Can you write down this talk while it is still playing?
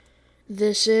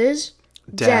This is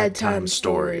Dad Time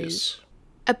Stories.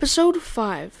 Episode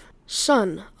 5,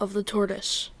 Son of the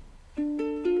Tortoise.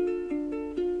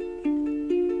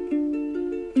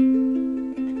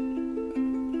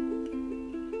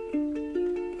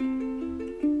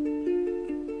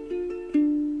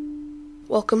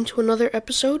 Welcome to another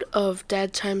episode of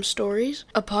Dad Time Stories,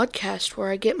 a podcast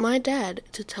where I get my dad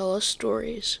to tell us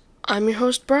stories. I'm your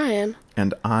host, Brian.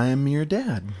 And I'm your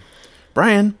dad.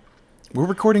 Brian, we're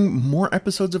recording more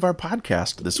episodes of our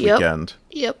podcast this weekend.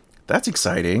 Yep. That's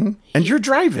exciting. And you're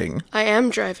driving. I am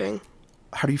driving.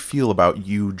 How do you feel about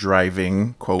you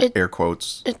driving, air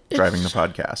quotes, driving the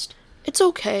podcast? It's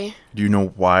okay. Do you know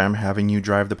why I'm having you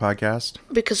drive the podcast?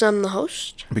 Because I'm the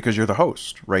host. Because you're the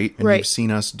host, right? And right. You've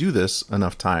seen us do this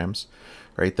enough times,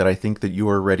 right? That I think that you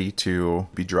are ready to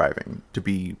be driving, to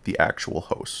be the actual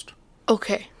host.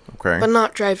 Okay. Okay. But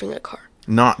not driving a car.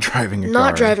 Not driving a car.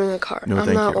 Not driving a car. No,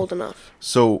 I'm not old enough.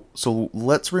 So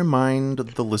let's remind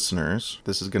the listeners,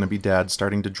 this is going to be Dad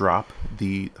starting to drop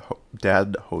the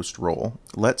dad host role.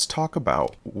 Let's talk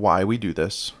about why we do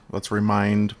this. Let's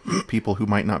remind people who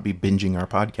might not be binging our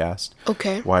podcast.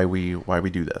 Okay. Why we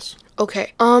do this.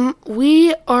 Okay.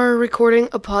 We are recording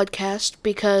a podcast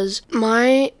because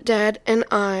my dad and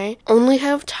I only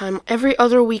have time every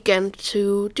other weekend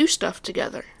to do stuff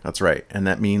together. That's right. And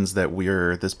that means that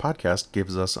this podcast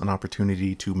gives us an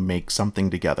opportunity to make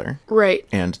something together. Right.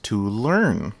 And to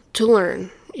learn. To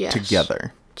learn, yes.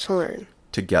 Together. To learn.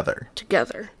 Together.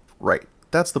 Together. Right.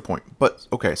 That's the point. But,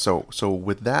 okay, so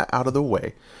with that out of the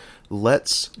way,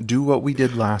 let's do what we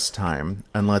did last time,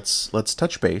 and let's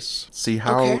touch base, see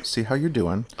how you're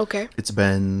doing. Okay. It's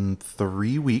been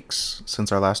 3 weeks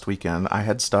since our last weekend. I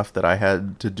had stuff that I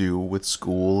had to do with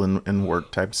school and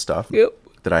work type stuff. Yep.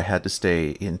 That I had to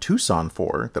stay in Tucson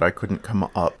for, that I couldn't come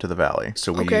up to the valley.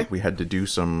 So we had to do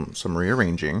some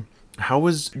rearranging. How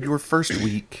was your first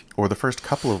week, or the first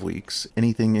couple of weeks?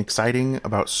 Anything exciting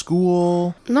about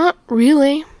school? Not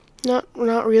really. Not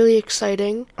really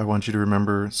exciting. I want you to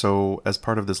remember, so as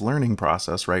part of this learning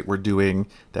process, right, we're doing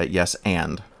that yes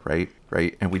and, right?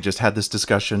 And we just had this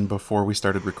discussion before we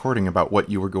started recording about what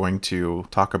you were going to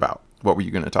talk about. What were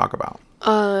you going to talk about?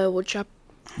 Woodshop.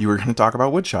 You were going to talk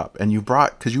about woodshop, and you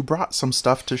brought some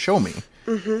stuff to show me.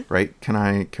 Mm-hmm. Right?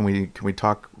 Can we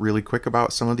talk really quick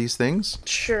about some of these things?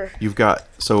 Sure.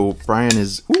 So Brian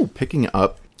is picking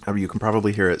up, you can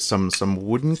probably hear it, some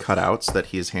wooden cutouts that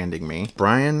he is handing me.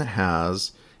 Brian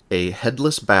has a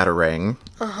headless batarang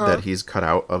that he's cut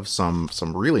out of some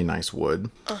really nice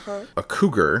wood. A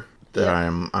cougar that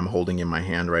I'm holding in my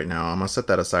hand right now. I'm gonna set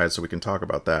that aside so we can talk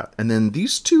about that. And then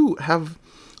these two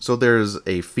there's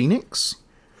a phoenix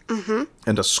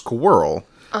and a squirrel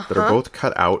that are both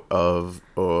cut out of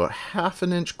half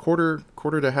an inch, quarter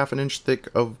to half an inch thick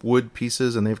of wood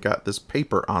pieces, and they've got this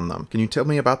paper on them. Can you tell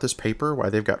me about this paper? Why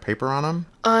they've got paper on them?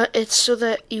 It's so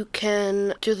that you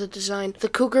can do the design. The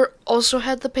cougar also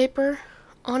had the paper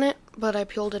on it, but I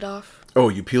peeled it off. Oh,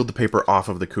 you peeled the paper off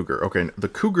of the cougar. Okay, the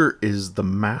cougar is the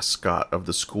mascot of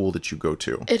the school that you go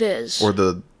to. It is. Or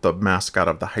the mascot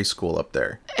of the high school up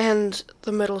there. And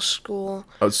the middle school.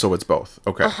 Oh, so it's both.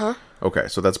 Okay. Okay,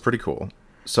 so that's pretty cool.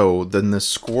 So then this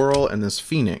squirrel and this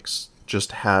phoenix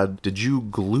did you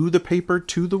glue the paper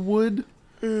to the wood?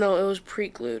 No, it was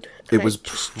pre-glued. It was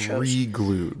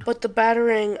pre-glued. But the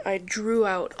batarang I drew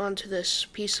out onto this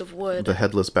piece of wood. The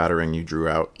headless batarang you drew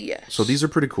out? Yes. So these are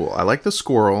pretty cool. I like the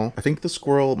squirrel. I think the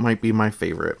squirrel might be my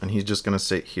favorite. And he's just going to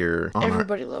sit here.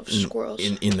 Everybody loves squirrels.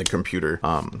 In the computer.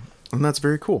 And that's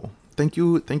very cool. Thank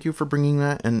you for bringing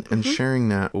that and sharing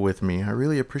that with me. I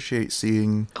really appreciate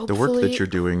seeing the work that you're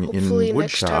doing in woodshop. Hopefully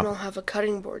next time I'll have a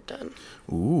cutting board done.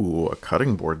 Ooh, a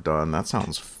cutting board done. That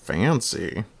sounds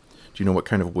fancy. Do you know what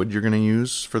kind of wood you're going to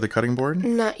use for the cutting board?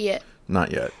 Not yet.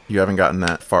 Not yet. You haven't gotten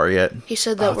that far yet? He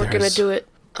said that we're going to do it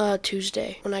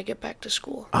Tuesday when I get back to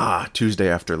school. Tuesday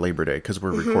after Labor Day, because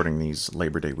we're recording these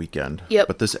Labor Day weekend. Yep.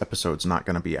 But this episode's not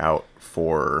going to be out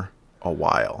for a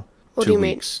while. What 2 do you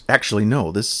weeks. Mean? Actually,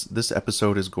 no. This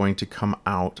episode is going to come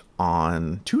out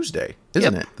on Tuesday,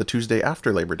 isn't it? The Tuesday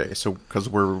after Labor Day. So, because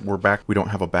we're back, we don't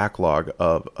have a backlog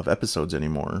of episodes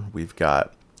anymore.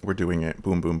 We're doing it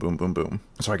boom, boom, boom, boom, boom.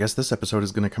 So I guess this episode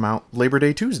is going to come out Labor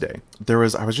Day Tuesday. I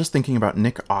was just thinking about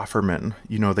Nick Offerman,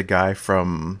 the guy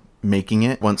from Making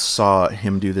It. Once saw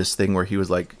him do this thing where he was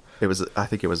like, I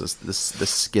think it was this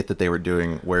skit that they were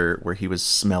doing where he was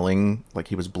smelling, like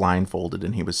he was blindfolded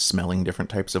and he was smelling different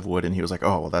types of wood, and he was like,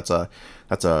 oh, well, that's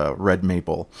a red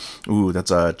maple. Ooh, that's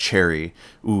a cherry.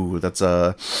 Ooh, that's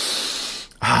a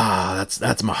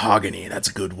That's mahogany. That's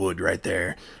good wood right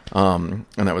there. And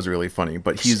that was really funny.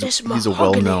 But he's a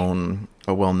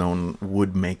well-known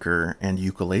wood maker and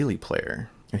ukulele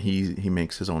player. And he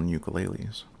makes his own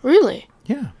ukuleles. Really?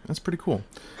 Yeah, that's pretty cool.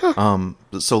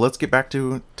 So let's get back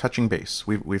to touching base.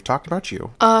 We've talked about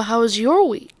you. How was your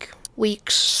weeks?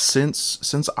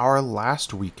 Since our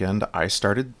last weekend, I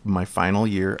started my final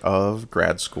year of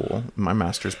grad school, my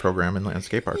master's program in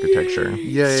landscape architecture.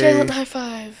 Yay! Silent high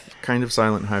five. Kind of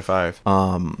silent high five.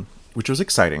 Which was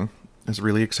exciting. It was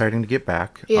really exciting to get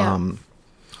back. Yeah.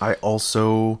 I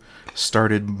also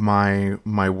started my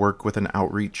work with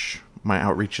my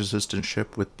outreach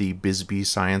assistantship with the Bisbee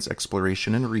Science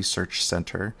Exploration and Research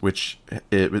Center, which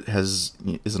is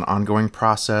an ongoing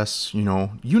process. You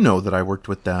know that I worked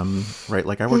with them, right?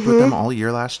 Like I worked with them all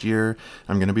year last year.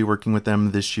 I'm going to be working with them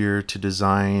this year to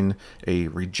design a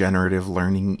regenerative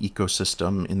learning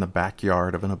ecosystem in the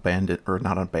backyard of a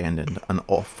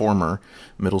former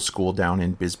middle school down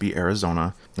in Bisbee,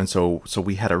 Arizona. And so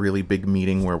we had a really big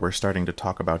meeting where we're starting to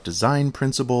talk about design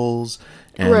principles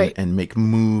and make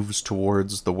moves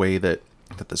towards the way that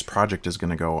this project is going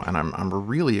to go. And I'm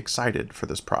really excited for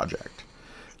this project.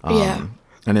 And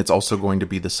it's also going to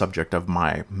be the subject of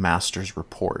my master's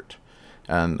report.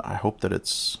 And I hope that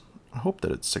it's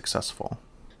successful.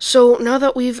 So now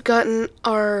that we've gotten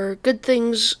our good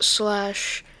things / Our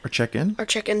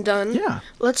check-in done,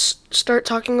 let's start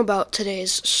talking about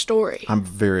today's story. I'm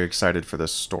very excited for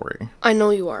this story. I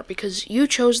know you are, because you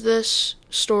chose this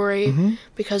story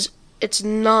because it's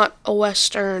not a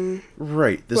Western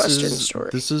story.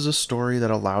 This is a story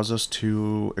that allows us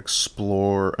to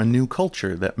explore a new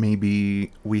culture that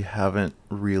maybe we haven't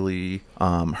really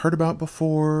heard about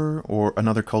before, or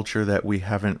another culture that we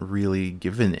haven't really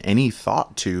given any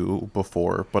thought to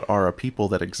before, but are a people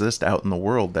that exist out in the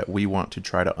world that we want to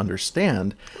try to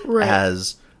understand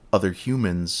as other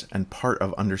humans, and part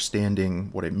of understanding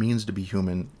what it means to be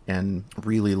human and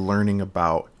really learning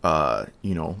about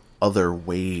other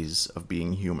ways of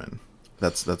being human.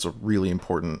 That's really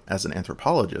important as an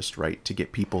anthropologist, right? To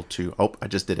get people to, I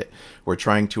just did it. We're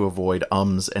trying to avoid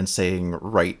ums and saying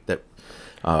that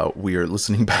we are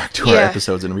listening back to our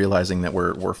episodes and realizing that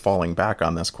we're falling back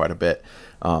on this quite a bit.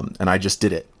 And I just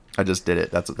did it.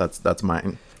 That's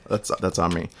mine. That's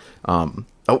on me.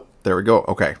 There we go.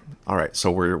 Okay. All right. So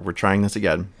we're trying this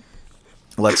again.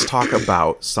 Let's talk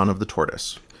about Son of the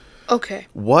Tortoise. Okay.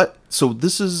 So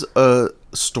this is a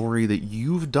story that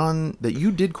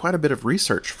you did quite a bit of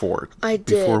research for. I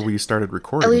did. Before we started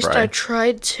recording, At least Brian. I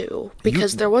tried to,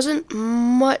 because there wasn't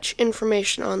much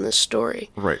information on this story.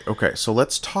 Right. Okay. So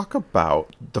let's talk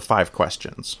about the 5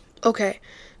 questions. Okay.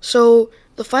 So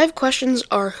the 5 questions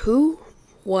are who,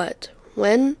 what,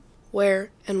 when,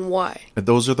 where, and why.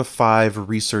 Those are the 5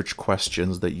 research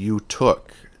questions that you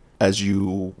took as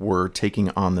you were taking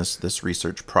on this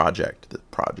research project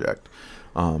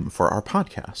for our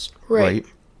podcast, right?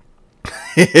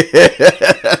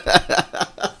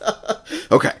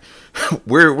 Okay,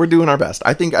 we're doing our best.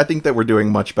 I think that we're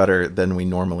doing much better than we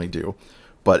normally do,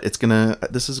 but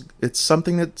it's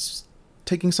something that's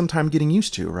taking some time getting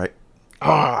used to, right?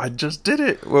 I just did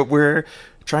it. We're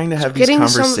trying to have these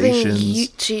conversations.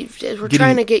 We're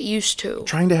trying to get used to.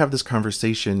 Trying to have this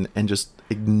conversation and just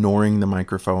ignoring the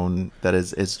microphone that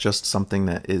is just something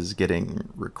that is getting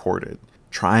recorded.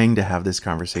 Trying to have this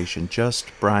conversation, just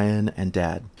Brian and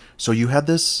Dad. So you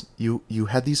had you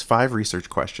had these 5 research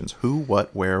questions: who,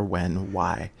 what, where, when,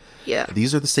 why. Yeah.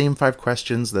 These are the same 5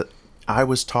 questions that I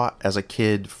was taught as a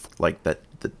kid, like that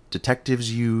the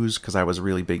detectives use, because I was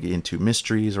really big into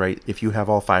mysteries, right? If you have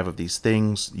all 5 of these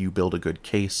things, you build a good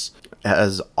case.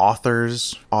 As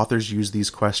authors use these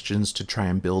questions to try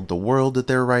and build the world that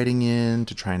they're writing in,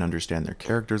 to try and understand their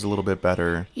characters a little bit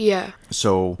better. Yeah.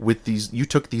 So with these, you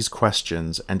took these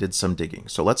questions and did some digging.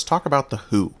 So let's talk about the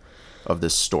who of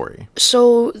this story.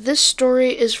 So this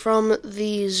story is from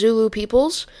the Zulu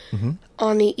peoples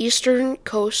on the eastern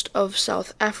coast of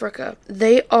South Africa.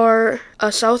 They are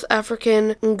a South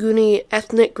African Nguni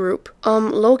ethnic group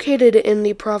located in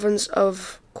the province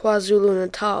of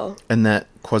KwaZulu-Natal. And that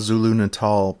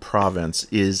KwaZulu-Natal province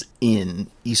is in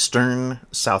eastern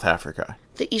South Africa.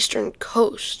 The eastern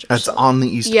coast. That's on the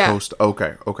east coast?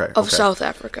 Okay. Of South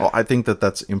Africa. Well, I think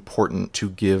that's important to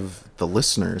give the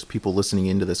listeners, people listening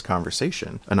into this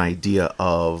conversation, an idea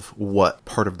of what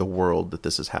part of the world that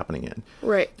this is happening in.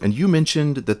 Right. And you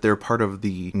mentioned that they're part of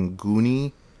the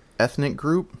Nguni ethnic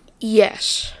group.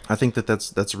 Yes. I think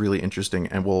that's really interesting,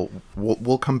 and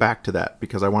we'll come back to that,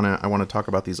 because I want to talk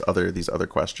about these other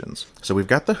questions. So we've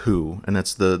got the who, and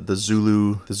that's the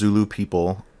Zulu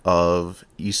people of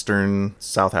eastern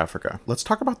South Africa. Let's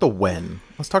talk about the when.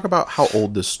 Let's talk about how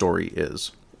old this story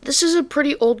is. This is a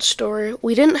pretty old story.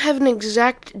 We didn't have an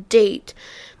exact date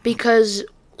because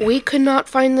we could not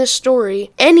find this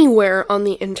story anywhere on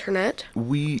the internet.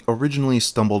 We originally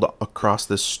stumbled across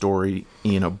this story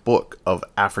in a book of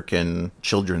African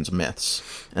children's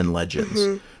myths and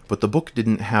legends. But the book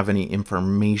didn't have any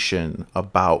information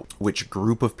about which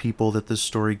group of people that this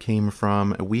story came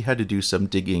from. We had to do some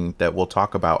digging that we'll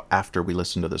talk about after we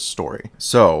listen to this story.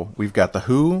 So, we've got the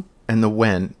who and the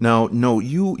when. No,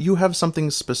 you have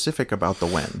something specific about the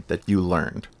when that you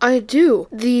learned. I do.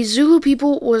 The Zulu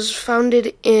people was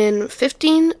founded in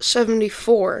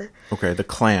 1574. Okay, the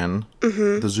clan,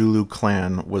 the Zulu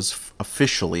clan was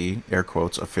officially, air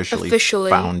quotes, officially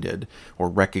founded or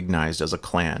recognized as a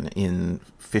clan in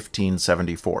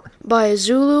 1574. By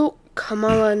Zulu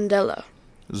Kamalandela.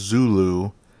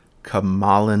 Zulu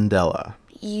Kamalandela.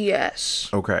 Yes.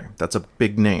 Okay, that's a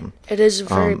big name. It is a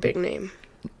very big name.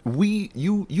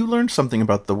 You learned something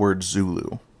about the word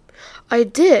Zulu. I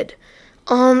did.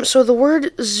 So the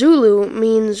word Zulu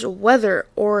means weather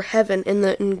or heaven in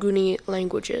the Nguni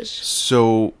languages.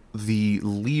 So the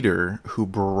leader who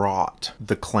brought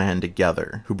the clan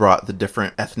together, who brought the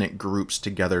different ethnic groups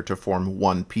together to form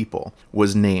one people,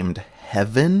 was named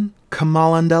Heaven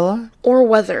Kamalandela? Or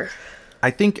weather.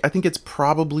 I think it's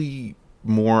probably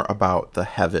more about the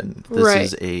heaven.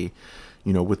 This is a,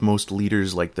 with most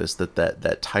leaders like this,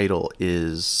 that title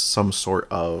is some sort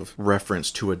of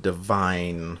reference to a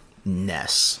divineness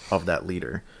of that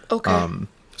leader. Okay.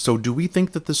 So do we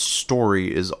think that this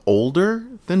story is older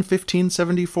than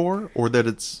 1574 or that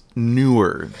it's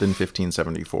newer than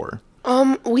 1574?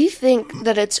 We think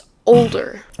that it's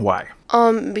older. Why?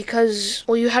 Because,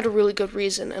 you had a really good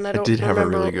reason, and I don't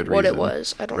remember what it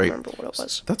was. I don't remember what it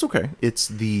was. That's okay. It's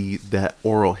that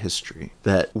oral history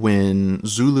that when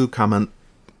Zulu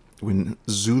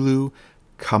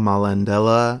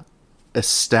Kamalandela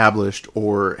established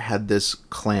or had this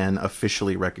clan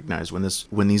officially recognized, when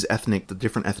the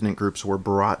different ethnic groups were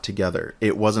brought together,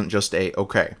 it wasn't just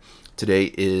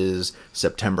today is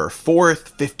September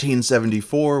 4th,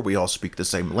 1574. We all speak the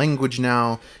same language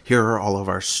now. Here are all of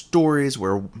our stories.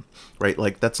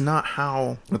 That's not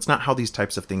how these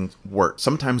types of things work.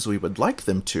 Sometimes we would like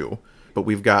them to, but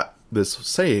we've got this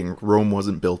saying, Rome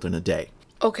wasn't built in a day.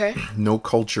 Okay. No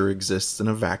culture exists in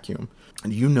a vacuum. Do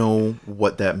you know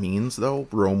what that means, though?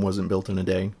 Rome wasn't built in a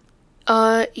day?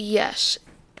 Yes.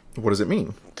 What does it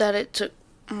mean? That it took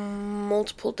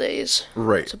multiple days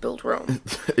to build Rome.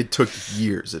 It took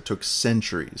years. It took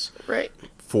centuries. Right.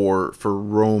 For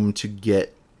Rome to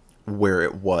get where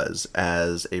it was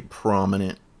as a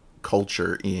prominent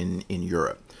culture in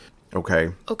Europe.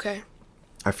 Okay? Okay.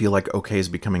 I feel like okay is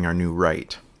becoming our new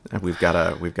right. And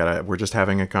we're just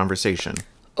having a conversation.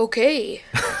 Okay.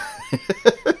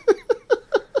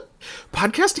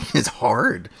 Podcasting is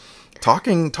hard.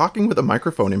 Talking with a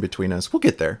microphone in between us. We'll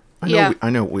get there. I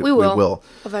know we will.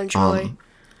 Eventually.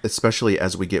 Especially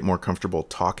as we get more comfortable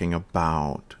talking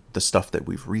about the stuff that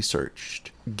we've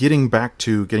researched. Getting back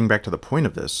to the point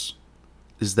of this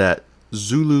is that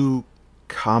Zulu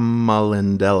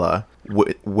Kamalandela,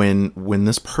 when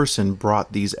this person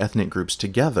brought these ethnic groups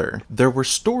together, there were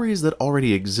stories that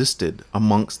already existed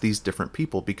amongst these different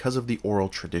people because of the oral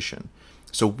tradition.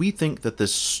 So we think that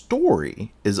this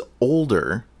story is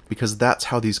older because that's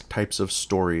how these types of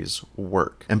stories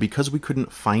work. And because we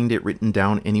couldn't find it written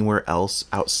down anywhere else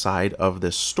outside of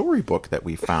this storybook that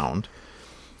we found,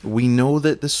 we know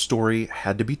that this story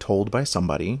had to be told by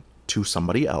somebody to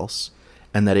somebody else,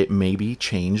 and that it may be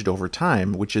changed over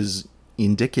time, which is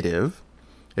indicative.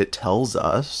 It tells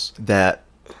us that,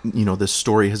 this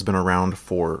story has been around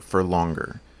for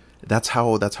longer. That's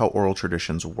how oral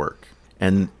traditions work.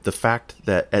 And the fact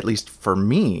that, at least for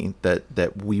me,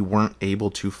 that we weren't able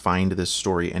to find this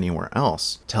story anywhere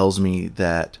else tells me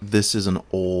that this is an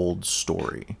old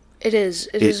story. It is.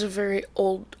 It is a very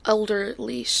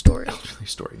elderly story.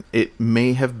 It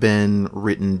may have been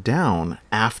written down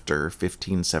after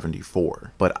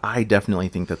 1574, but I definitely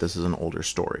think that this is an older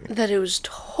story. That it was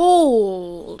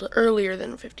told earlier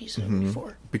than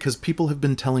 1574. Because people have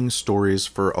been telling stories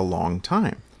for a long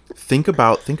time. Think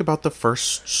about the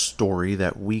first story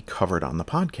that we covered on the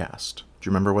podcast. Do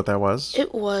you remember what that was?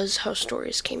 It was How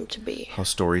Stories Came to Be. How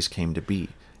Stories Came to Be.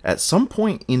 At some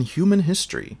point in human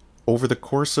history, over the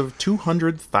course of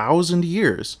 200,000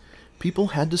 years, people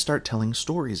had to start telling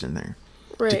stories in there.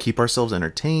 Right. To keep ourselves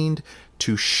entertained,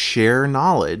 to share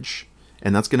knowledge,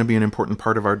 and that's going to be an important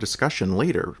part of our discussion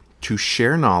later. To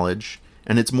share knowledge,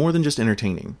 and it's more than just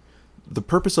entertaining. The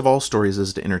purpose of all stories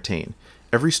is to entertain.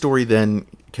 every story then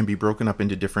can be broken up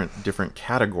into different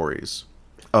categories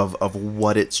of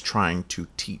what it's trying to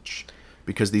teach.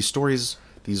 Because these stories,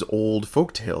 these old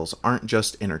folk tales, aren't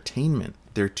just entertainment.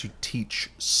 They're to teach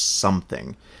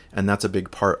something. And that's a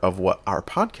big part of what our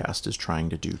podcast is trying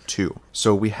to do too.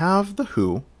 So we have the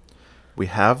who, we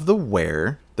have the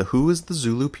where. The who is the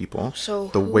Zulu people. So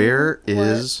the where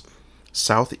is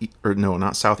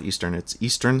not southeastern, it's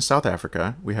eastern South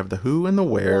Africa. We have the who and the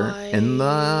where and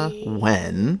the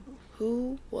when.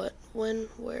 Who, what, when,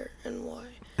 where, and why.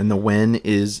 And the when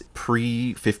is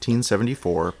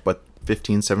pre-1574, but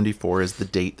 1574 is the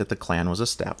date that the clan was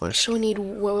established. So we need the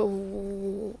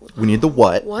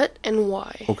what. What and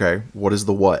why. Okay, what is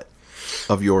the what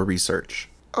of your research?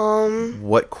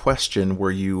 What question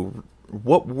were you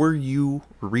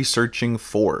researching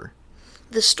for?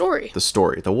 The story. The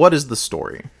story. The what is the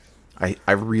story?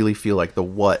 I really feel like the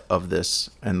what of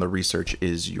this and the research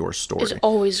is your story. It's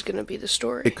always going to be the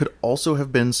story. It could also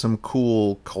have been some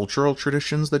cool cultural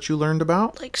traditions that you learned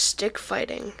about. Like stick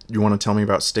fighting. You want to tell me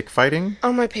about stick fighting?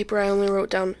 On my paper, I only wrote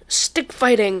down stick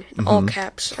fighting, in all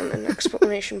caps, and an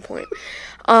exclamation point.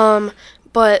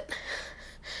 But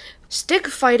stick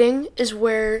fighting is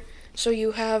where, so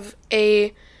you have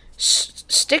a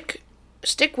stick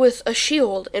with a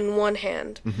shield in one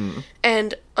hand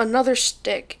and another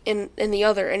stick in the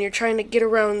other, and you're trying to get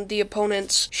around the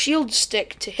opponent's shield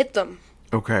stick to hit them.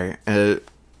 Okay.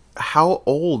 How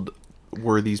old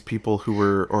were these people who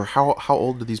were, or how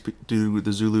old do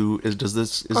the Zulu is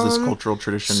this cultural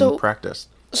tradition practiced?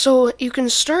 So you can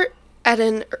start at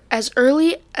as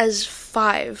early as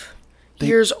 5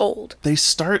 years old. They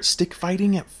start stick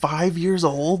fighting at 5 years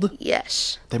old?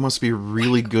 Yes. They must be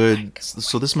really good.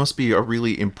 So this must be a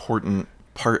really important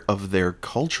part of their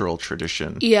cultural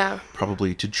tradition. Yeah.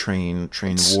 Probably to train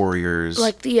warriors.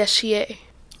 Like the SCA.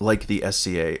 Like the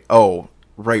SCA. Oh,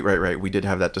 right. We did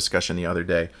have that discussion the other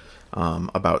day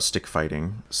about stick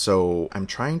fighting. So I'm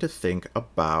trying to think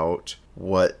about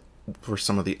what were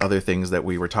some of the other things that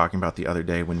we were talking about the other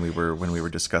day when we were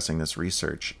discussing this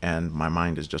research, and my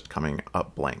mind is just coming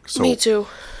up blank. So me too.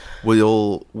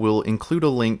 We'll include a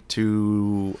link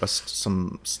to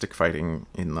some stick fighting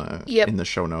in the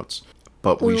show notes.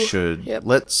 But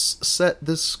let's set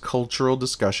this cultural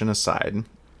discussion aside,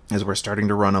 as we're starting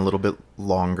to run a little bit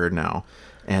longer now,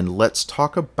 and let's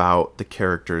talk about the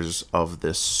characters of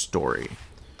this story.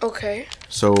 Okay.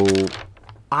 So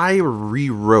I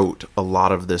rewrote a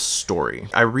lot of this story.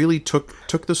 I really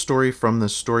took the story from the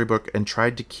storybook and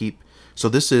tried to keep... So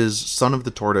this is Son of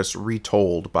the Tortoise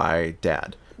retold by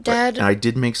Dad. And I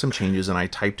did make some changes, and I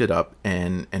typed it up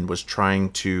and was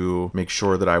trying to make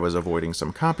sure that I was avoiding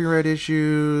some copyright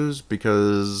issues,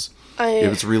 because it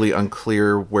was really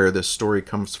unclear where this story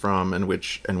comes from and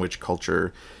which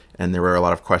culture, and there were a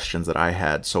lot of questions that I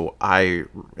had. So I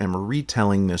am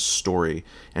retelling this story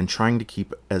and trying to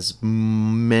keep as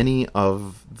many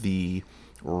of the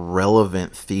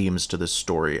relevant themes to this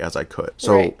story as I could.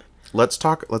 So let's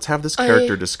have this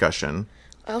character discussion.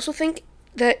 I also think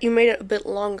that you made it a bit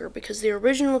longer, because the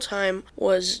original time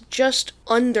was just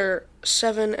under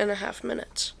 7.5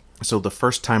 minutes. So the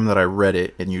first time that I read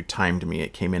it and you timed me,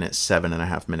 it came in at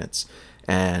 7.5 minutes.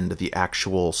 And the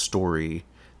actual story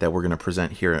that we're going to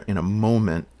present here in a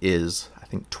moment is, I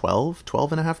think,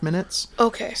 12.5 minutes.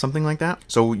 Okay. Something like that.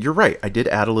 So you're right. I did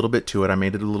add a little bit to it. I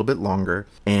made it a little bit longer.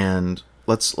 And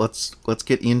let's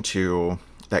get into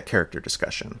that character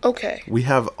discussion. Okay. We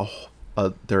have I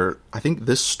think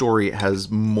this story has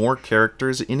more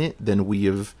characters in it than we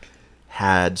have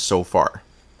had so far.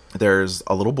 There's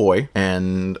a little boy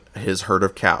and his herd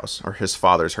of cows, or his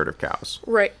father's herd of cows.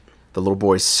 Right. The little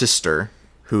boy's sister,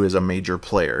 who is a major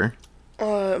player.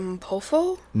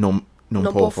 Pofo? No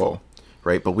Pofo.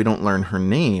 Right, but we don't learn her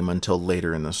name until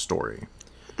later in the story.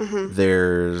 Mm-hmm.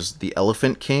 There's the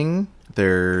Elephant King,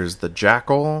 there's the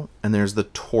Jackal, and there's the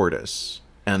Tortoise,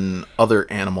 and other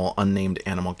unnamed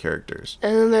animal characters.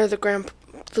 And then there are the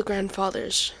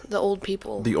grandfathers, the old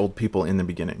people. The old people in the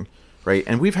beginning, right?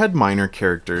 And we've had minor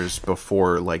characters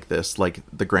before like this, like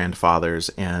the grandfathers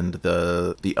and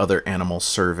the other animal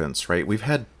servants, right? We've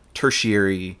had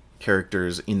tertiary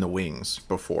characters in the wings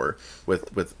before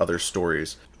with other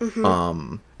stories.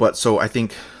 Mm-hmm. But so I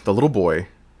think the little boy,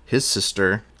 his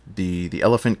sister, the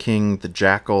Elephant King, the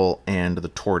Jackal, and the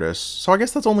Tortoise. So I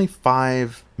guess that's only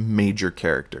 5 major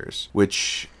characters,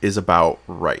 which is about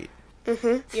right.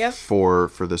 Yeah. for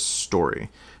this story.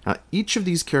 Now, each of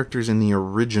these characters in the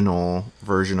original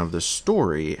version of the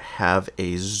story have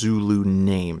a Zulu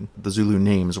name. The Zulu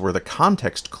names were the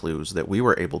context clues that we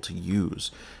were able to use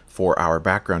for our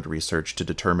background research to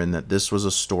determine that this was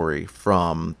a story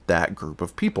from that group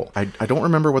of people. I don't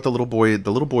remember what the little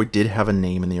boy did have a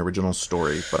name in the original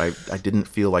story, but I didn't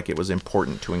feel like it was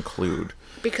important to include.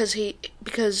 Because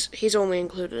he's only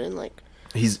included in like...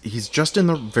 He's just in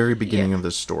the very beginning of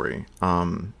this story.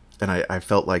 And I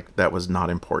felt like that was not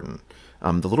important.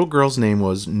 The little girl's name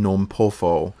was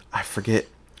Nompofo. I forget.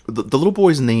 The little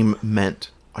boy's name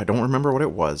meant, I don't remember what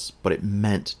it was, but it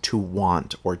meant to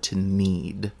want or to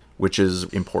need, which is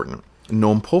important.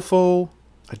 Nompofo,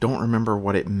 I don't remember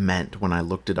what it meant when I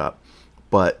looked it up.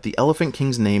 But the Elephant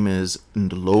King's name is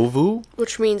Ndlovu.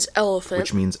 Which means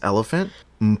elephant.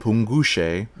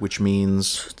 Mpungushe, which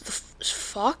means...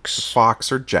 Fox?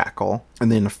 Fox or jackal.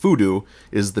 And then Fudu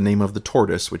is the name of the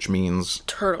tortoise, which means...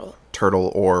 Turtle.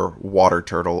 Turtle or water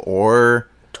turtle or...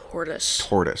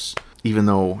 Tortoise. Even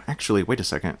though, actually, wait a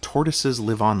second. Tortoises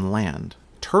live on land.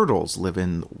 Turtles live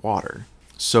in water.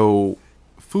 So,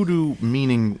 Fudu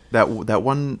meaning that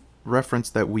one reference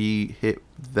that we hit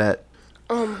that...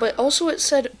 But also it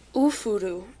said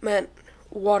Ufudu meant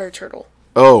water turtle.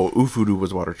 Oh, Ufudu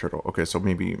was water turtle. Okay, so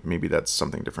maybe that's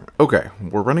something different. Okay,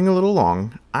 we're running a little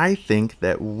long. I think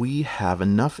that we have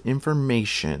enough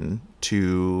information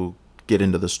to get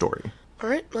into the story. All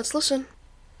right, let's listen.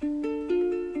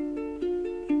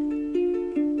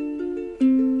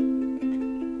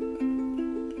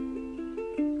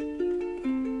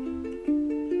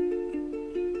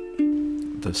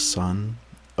 The Son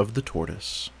of the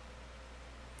Tortoise.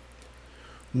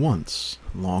 Once,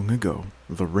 long ago,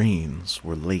 the rains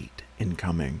were late in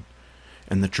coming,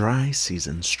 and the dry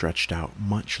season stretched out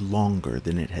much longer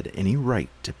than it had any right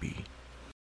to be.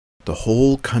 The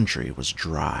whole country was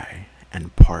dry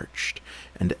and parched,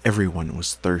 and everyone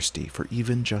was thirsty for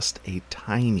even just a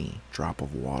tiny drop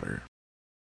of water.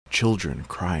 Children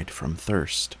cried from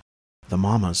thirst. The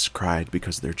mamas cried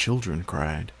because their children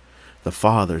cried. The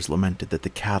fathers lamented that the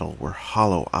cattle were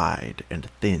hollow-eyed and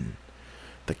thin.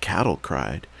 The cattle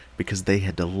cried because they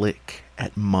had to lick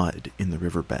at mud in the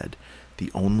riverbed,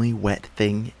 the only wet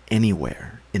thing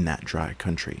anywhere in that dry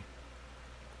country.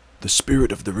 "The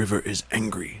spirit of the river is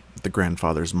angry," the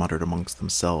grandfathers muttered amongst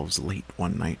themselves late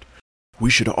one night. "We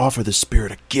should offer the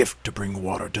spirit a gift to bring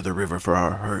water to the river for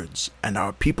our herds and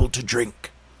our people to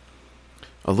drink."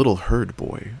 A little herd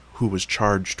boy, who was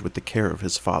charged with the care of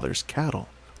his father's cattle,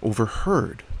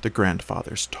 overheard the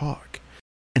grandfather's talk,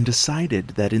 and decided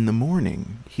that in the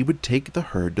morning he would take the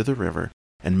herd to the river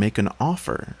and make an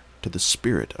offer to the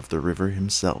spirit of the river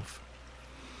himself.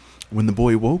 When the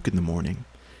boy woke in the morning,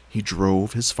 he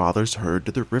drove his father's herd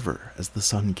to the river as the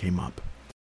sun came up.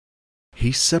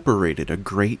 He separated a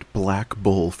great black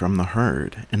bull from the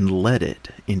herd and led it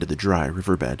into the dry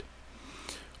riverbed.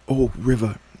 "Oh,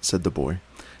 river," said the boy,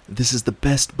 "this is the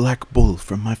best black bull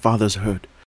from my father's herd.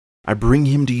 I bring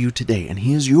him to you today, and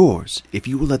he is yours if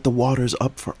you will let the waters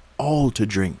up for all to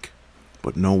drink."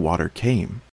 But no water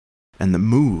came, and the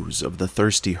moos of the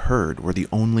thirsty herd were the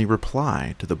only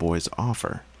reply to the boy's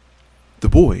offer. The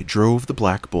boy drove the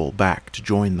black bull back to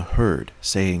join the herd,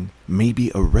 saying,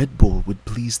 "Maybe a red bull would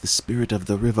please the spirit of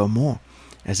the river more,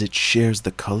 as it shares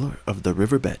the color of the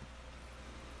riverbed."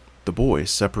 The boy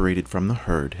separated from the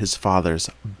herd his father's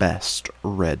best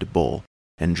red bull,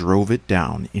 and drove it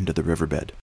down into the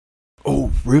riverbed.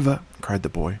 "Oh, river," cried the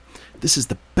boy, "this is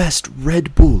the best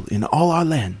red bull in all our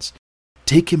lands.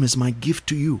 Take him as my gift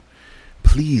to you.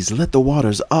 Please let the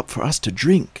waters up for us to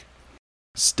drink."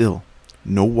 Still,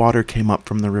 no water came up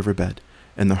from the riverbed,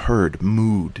 and the herd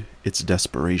mooed its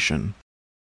desperation.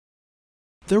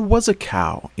 There was a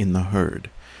cow in the herd.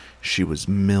 She was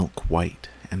milk white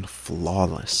and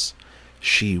flawless.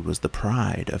 She was the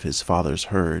pride of his father's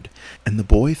herd, and the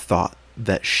boy thought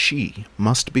that she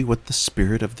must be what the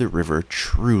spirit of the river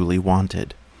truly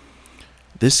wanted.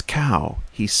 This cow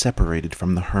he separated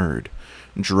from the herd,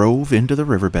 drove into the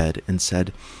riverbed, and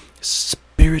said,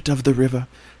 "Spirit of the river,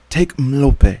 take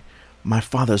Mlope. My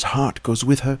father's heart goes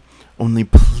with her. Only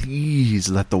please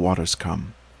let the waters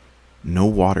come." No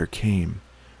water came,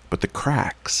 but the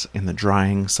cracks in the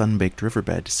drying, sun-baked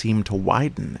riverbed seemed to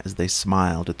widen as they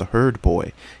smiled at the herd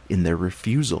boy in their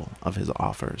refusal of his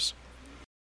offers.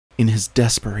 In his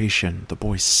desperation, the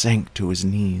boy sank to his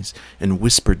knees and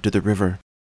whispered to the river,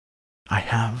 "I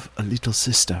have a little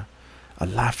sister, a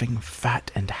laughing,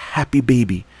 fat, and happy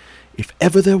baby. If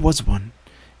ever there was one,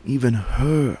 even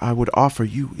her I would offer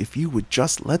you if you would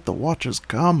just let the waters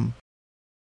come."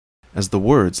 As the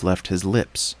words left his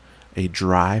lips, A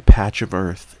dry patch of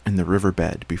earth in the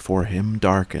riverbed before him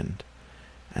darkened,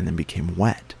 and then became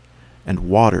wet, and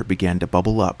water began to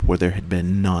bubble up where there had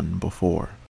been none before.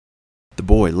 The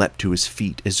boy leapt to his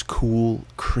feet as cool,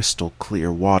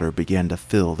 crystal-clear water began to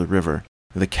fill the river.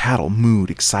 The cattle mooed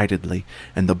excitedly,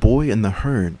 and the boy and the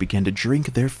herd began to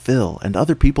drink their fill, and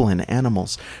other people and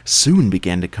animals soon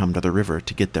began to come to the river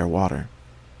to get their water.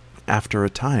 After a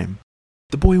time,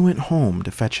 the boy went home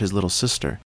to fetch his little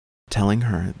sister, telling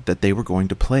her that they were going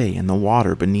to play in the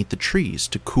water beneath the trees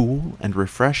to cool and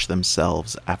refresh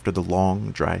themselves after the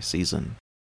long, dry season.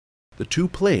 The two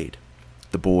played,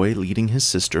 the boy leading his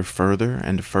sister further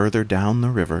and further down the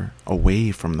river,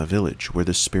 away from the village where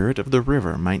the spirit of the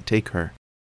river might take her.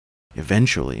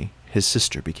 Eventually, his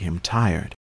sister became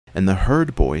tired, and the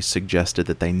herd boy suggested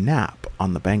that they nap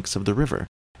on the banks of the river,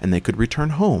 and they could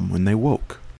return home when they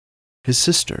woke. His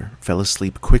sister fell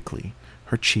asleep quickly,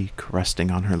 her cheek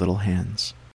resting on her little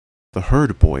hands. The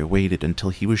herd boy waited until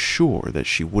he was sure that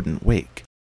she wouldn't wake.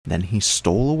 Then he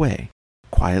stole away,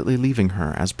 quietly leaving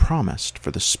her as promised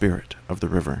for the spirit of the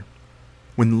river.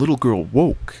 When the little girl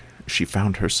woke, she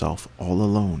found herself all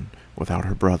alone without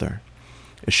her brother.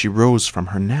 As she rose from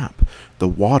her nap, the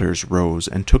waters rose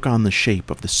and took on the shape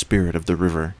of the spirit of the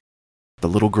river. The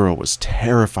little girl was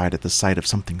terrified at the sight of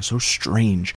something so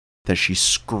strange that she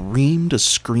screamed a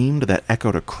scream that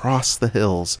echoed across the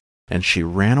hills, and she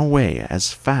ran away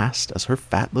as fast as her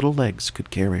fat little legs could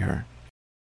carry her.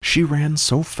 She ran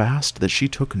so fast that she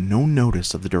took no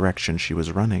notice of the direction she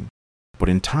was running, but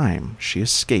in time she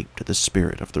escaped the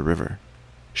spirit of the river.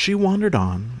 She wandered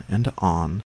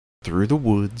on, through the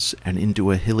woods and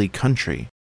into a hilly country,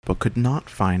 but could not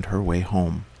find her way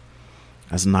home.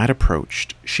 As night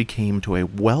approached, she came to a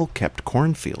well-kept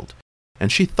cornfield,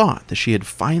 and she thought that she had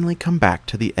finally come back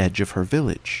to the edge of her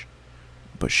village.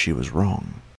 But she was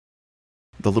wrong.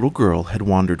 The little girl had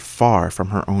wandered far from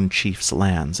her own chief's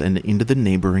lands and into the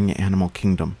neighboring animal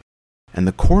kingdom, and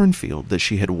the cornfield that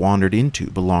she had wandered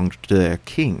into belonged to their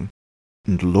king,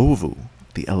 Ndlovu,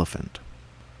 the elephant.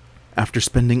 After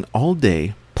spending all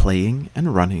day playing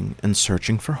and running and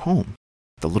searching for home,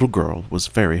 the little girl was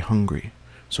very hungry,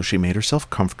 so she made herself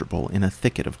comfortable in a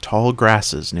thicket of tall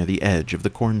grasses near the edge of the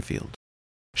cornfield.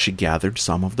 She gathered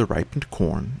some of the ripened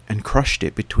corn and crushed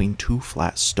it between two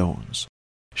flat stones.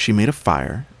 She made a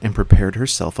fire and prepared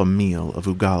herself a meal of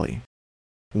ugali.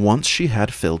 Once she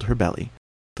had filled her belly,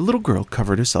 the little girl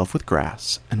covered herself with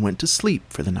grass and went to sleep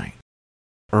for the night.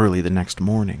 Early the next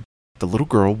morning, the little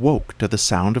girl woke to the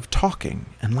sound of talking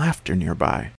and laughter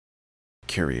nearby.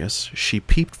 Curious, she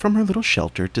peeped from her little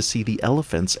shelter to see the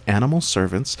elephant's animal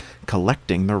servants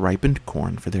collecting the ripened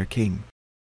corn for their king.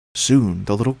 Soon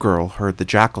the little girl heard the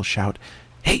jackal shout,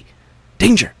 "Hey,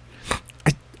 danger!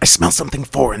 I smell something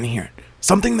foreign here,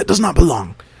 something that does not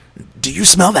belong. Do you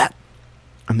smell that?"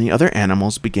 And the other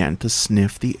animals began to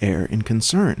sniff the air in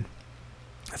concern.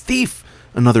 "A thief!"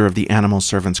 another of the animal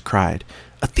servants cried.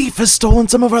 "A thief has stolen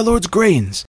some of our lord's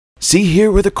grains. See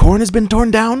here where the corn has been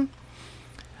torn down?"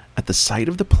 At the sight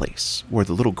of the place where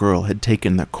the little girl had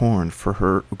taken the corn for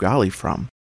her ugali from,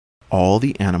 all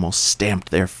the animals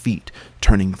stamped their feet,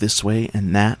 turning this way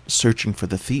and that, searching for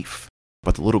the thief.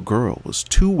 But the little girl was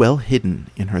too well hidden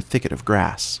in her thicket of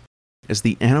grass. As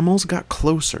the animals got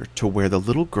closer to where the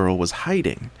little girl was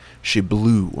hiding, she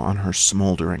blew on her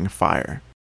smoldering fire.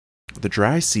 The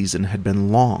dry season had been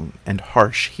long and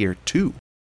harsh here too,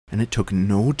 and it took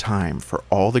no time for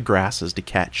all the grasses to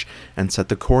catch and set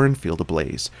the cornfield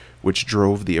ablaze, which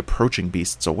drove the approaching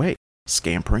beasts away,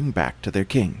 scampering back to their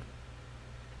king.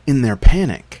 In their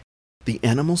panic, the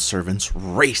animal servants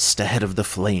raced ahead of the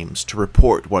flames to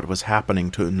report what was happening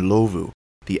to Ndlovu,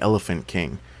 the elephant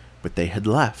king, but they had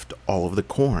left all of the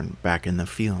corn back in the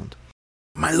field.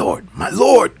 My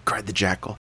lord, cried the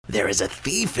jackal, "there is a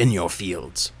thief in your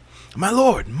fields." My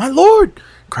lord,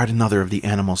 cried another of the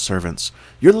animal servants,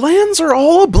 "your lands are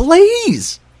all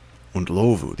ablaze."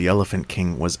 Ndlovu, the elephant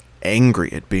king, was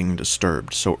angry at being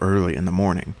disturbed so early in the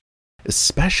morning,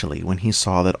 especially when he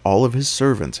saw that all of his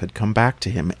servants had come back to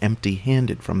him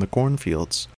empty-handed from the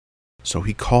cornfields. So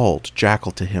he called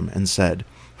Jackal to him and said,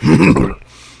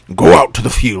 "Go out to the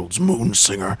fields,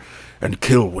 Moonsinger, and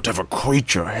kill whatever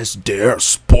creature has dare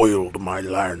spoiled my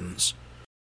lands."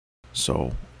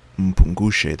 So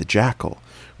Mpungushe the jackal,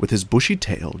 with his bushy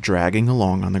tail dragging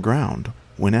along on the ground,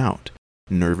 went out,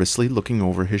 nervously looking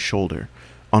over his shoulder,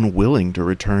 unwilling to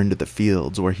return to the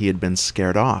fields where he had been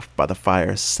scared off by the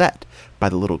fire set by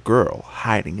the little girl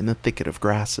hiding in the thicket of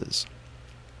grasses.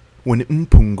 When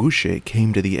Mpungushe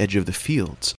came to the edge of the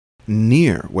fields,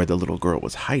 near where the little girl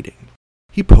was hiding,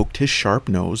 he poked his sharp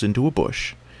nose into a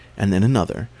bush, and then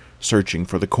another, searching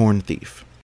for the corn thief.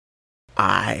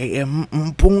 I am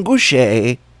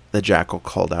Mpungushe, the jackal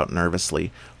called out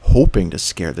nervously, hoping to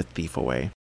scare the thief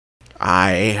away.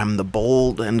 I am the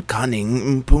bold and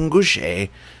cunning Mpungushe.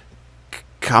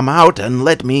 Come out and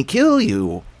let me kill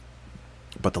you.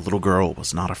 But the little girl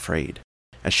was not afraid,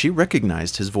 as she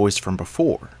recognized his voice from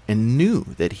before and knew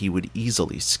that he would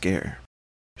easily scare.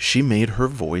 She made her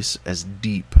voice as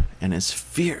deep and as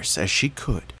fierce as she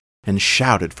could and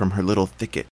shouted from her little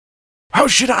thicket, How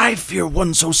should I fear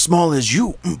one so small as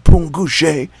you,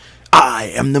 Mpungushe? I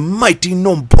am the mighty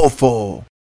Nompofo.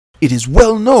 It is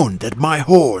well known that my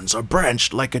horns are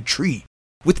branched like a tree,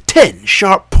 with 10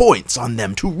 sharp points on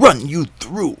them to run you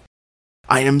through.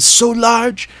 I am so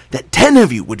large that 10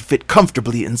 of you would fit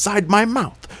comfortably inside my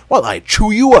mouth while I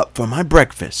chew you up for my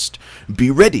breakfast. Be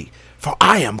ready, for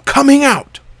I am coming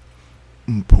out.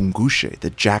 Mpungushe the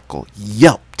jackal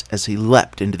yelped as he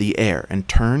leapt into the air and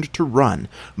turned to run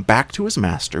back to his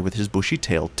master with his bushy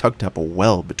tail tucked up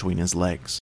well between his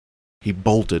legs. He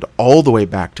bolted all the way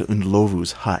back to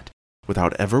Ndlovu's hut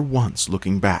without ever once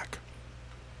looking back.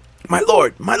 My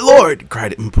lord,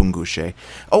 cried Mpungushe.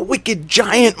 A wicked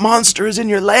giant monster is in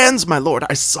your lands, my lord.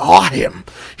 I saw him.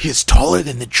 He is taller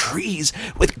than the trees,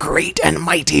 with great and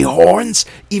mighty horns.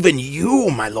 Even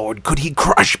you, my lord, could he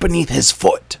crush beneath his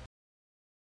foot.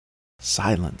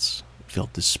 Silence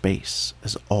filled the space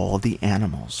as all the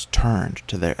animals turned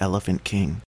to their elephant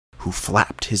king, who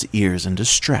flapped his ears in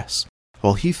distress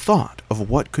while he thought of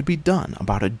what could be done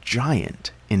about a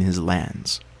giant in his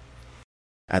lands.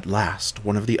 At last,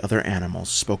 one of the other animals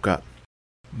spoke up.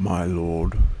 My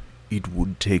lord, it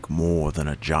would take more than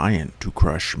a giant to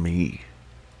crush me.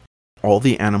 All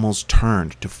the animals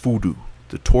turned to Fudu,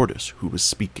 the tortoise, who was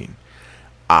speaking.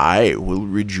 I will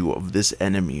rid you of this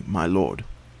enemy, my lord.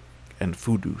 And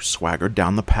Fudu swaggered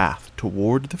down the path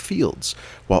toward the fields,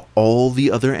 while all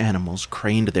the other animals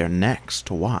craned their necks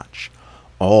to watch,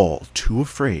 all too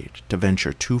afraid to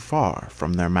venture too far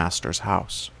from their master's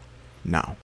house.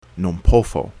 Now,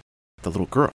 Nompofo, the little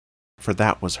girl, for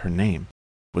that was her name,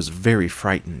 was very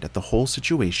frightened at the whole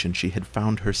situation she had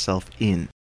found herself in,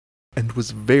 and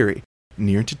was very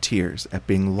near to tears at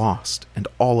being lost and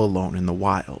all alone in the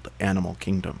wild animal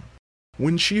kingdom.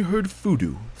 When she heard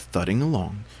Fudu thudding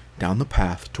along down the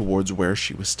path towards where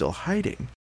she was still hiding,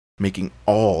 making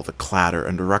all the clatter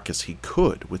and ruckus he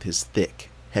could with his thick,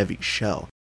 heavy shell,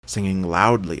 singing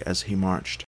loudly as he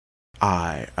marched,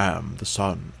 I am the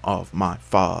son of my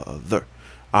father.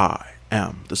 I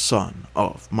am the son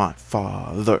of my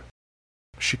father.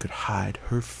 She could hide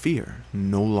her fear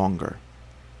no longer.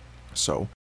 So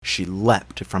she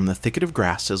leapt from the thicket of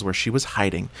grasses where she was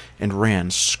hiding and ran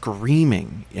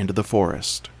screaming into the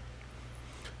forest.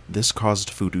 This caused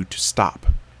Fudu to stop,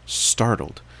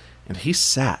 startled, and he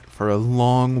sat for a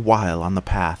long while on the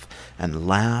path and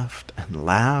laughed and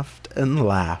laughed and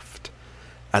laughed.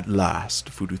 At last,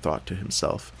 Fudu thought to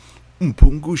himself,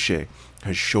 Mpungushe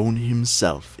has shown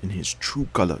himself in his true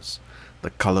colors, the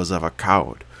colors of a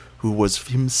coward who was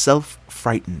himself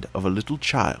frightened of a little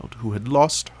child who had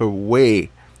lost her way.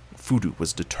 Fudu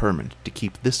was determined to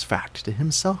keep this fact to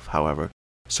himself, however,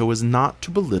 so as not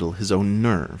to belittle his own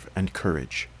nerve and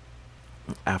courage.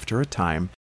 After a time,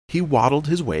 he waddled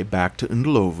his way back to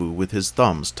Ndlovu with his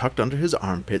thumbs tucked under his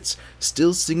armpits,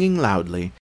 still singing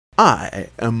loudly, I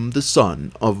am the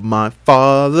son of my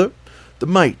father. The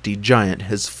mighty giant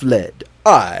has fled.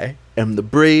 I am the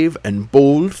brave and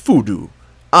bold Fudu.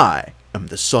 I am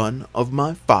the son of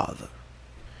my father.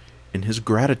 In his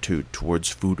gratitude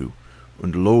towards Fudu,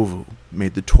 Ndlovu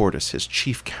made the tortoise his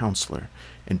chief counselor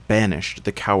and banished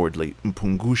the cowardly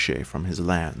Mpungushe from his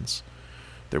lands.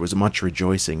 There was much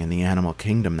rejoicing in the animal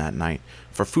kingdom that night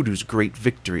for Fudu's great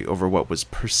victory over what was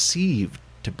perceived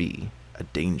to be a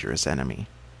dangerous enemy.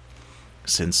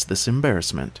 Since this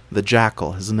embarrassment, the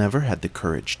jackal has never had the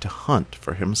courage to hunt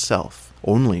for himself,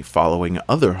 only following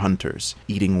other hunters,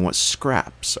 eating what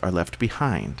scraps are left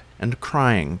behind, and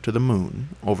crying to the moon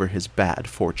over his bad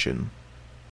fortune.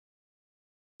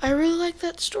 I really like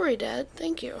that story, Dad.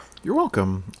 Thank you. You're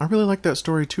welcome. I really like that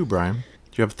story too, Brian.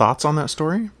 Do you have thoughts on that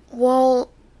story?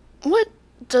 Well, what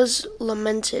does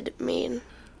lamented mean?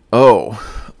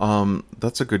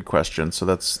 That's a good question. So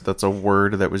that's a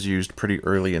word that was used pretty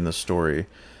early in the story.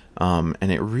 And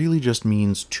it really just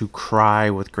means to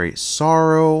cry with great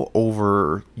sorrow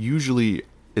over, usually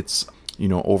it's,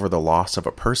 over the loss of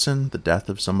a person, the death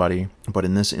of somebody. But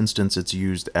in this instance, it's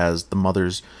used as the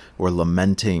mothers were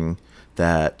lamenting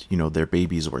that, their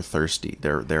babies were thirsty.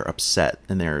 They're upset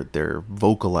and they're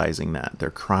vocalizing that.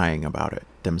 They're crying about it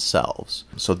themselves.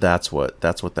 So that's what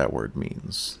that word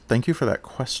means. Thank you for that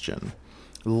question.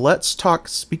 Let's talk,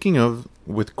 speaking of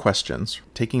with questions,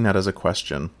 taking that as a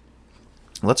question,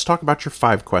 let's talk about your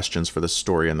 5 questions for the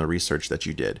story and the research that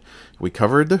you did. We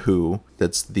covered the who,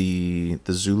 that's the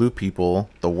Zulu people.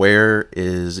 The where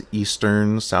is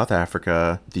Eastern South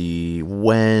Africa. The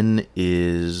when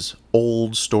is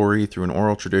old story through an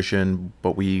oral tradition,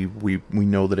 but we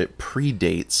know that it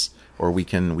predates, or we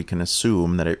can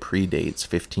assume that it predates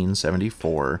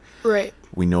 1574. Right.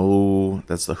 We know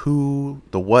that's the who.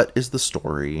 The what is the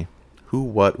story. Who,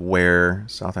 what, where,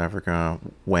 South Africa,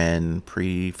 when,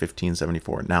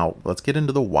 pre-1574. Now, let's get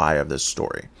into the why of this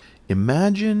story.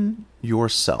 Imagine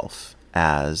yourself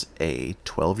as a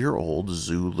 12-year-old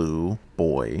Zulu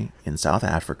boy in South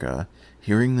Africa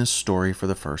hearing this story for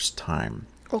the first time.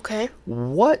 Okay.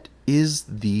 What is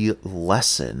the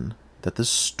lesson that the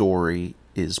story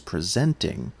is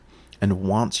presenting and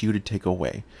wants you to take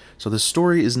away? So the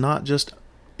story is not just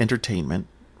entertainment,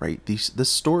 right? This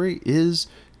story is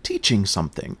teaching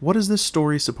something. What is this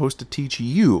story supposed to teach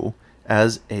you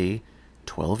as a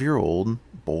 12-year-old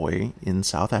boy in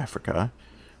South Africa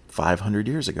 500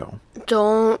 years ago?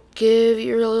 Don't give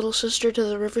your little sister to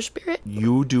the river spirit.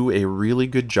 You do a really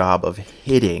good job of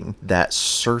hitting that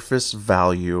surface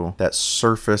value, that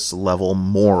surface level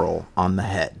moral on the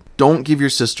head. Don't give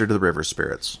your sister to the river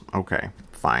spirits. Okay,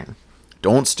 fine.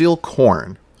 Don't steal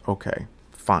corn. Okay,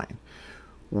 fine.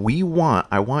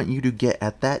 I want you to get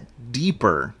at that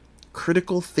deeper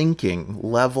critical thinking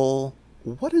level.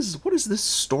 What is this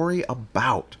story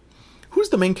about? Who's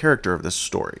the main character of this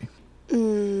story?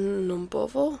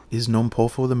 Nompovo. Is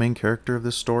Nompovo the main character of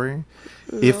this story?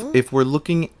 No. If we're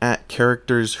looking at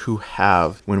characters who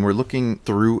have, when we're looking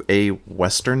through a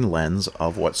Western lens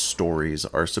of what stories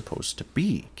are supposed to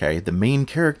be, okay, the main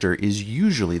character is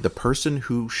usually the person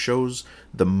who shows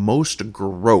the most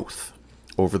growth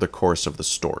over the course of the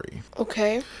story.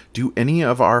 Okay. Do any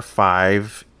of our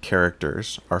 5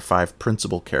 characters, our 5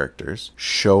 principal characters,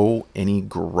 show any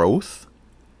growth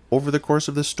over the course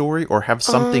of the story, or have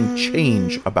something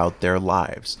change about their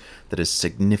lives that is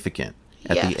significant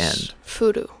at the end?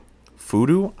 Fudu.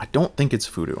 Fudu? I don't think it's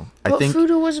Fudu. But I think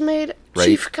Fudu was made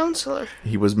chief counselor.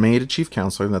 he was made a chief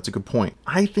counselor, and that's a good point.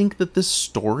 I think that this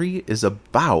story is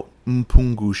about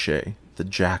Mpungushe, the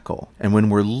jackal. And when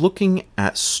we're looking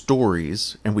at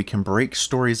stories, and we can break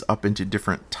stories up into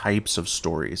different types of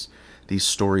stories, these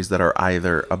stories that are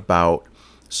either about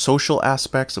social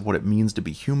aspects of what it means to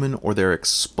be human, or they're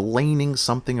explaining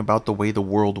something about the way the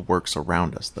world works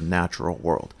around us, the natural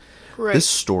world. Right. This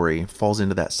story falls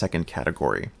into that second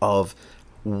category of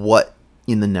what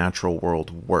in the natural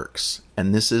world works.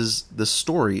 And the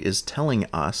story is telling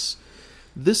us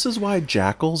this is why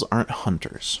jackals aren't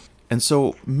hunters. And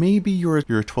so maybe you're a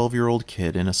 12-year-old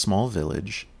kid in a small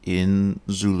village in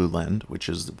Zululand, which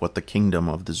is what the kingdom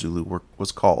of the Zulu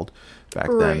was called back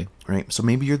then, right? So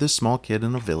maybe you're this small kid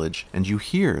in a village and you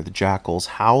hear the jackals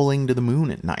howling to the moon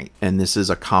at night. And this is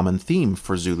a common theme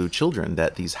for Zulu children,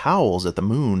 that these howls at the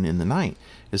moon in the night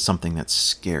is something that's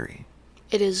scary.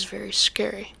 It is very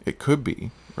scary. It could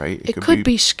be, right? It could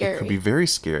be scary. It could be very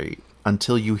scary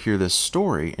until you hear this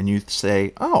story and you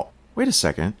say, oh, wait a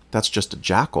second, that's just a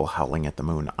jackal howling at the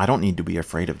moon. I don't need to be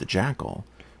afraid of the jackal,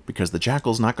 because the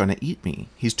jackal's not going to eat me.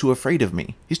 He's too afraid of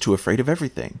me. He's too afraid of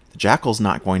everything. The jackal's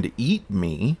not going to eat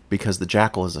me because the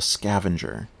jackal is a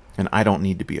scavenger, and I don't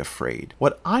need to be afraid.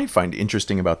 What I find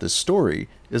interesting about this story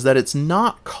is that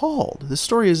this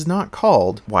story is not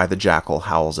called Why the Jackal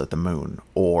Howls at the Moon,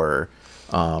 or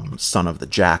Son of the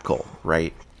Jackal,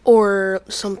 right? Or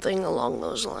something along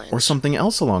those lines. Or something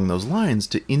else along those lines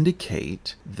to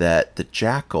indicate that the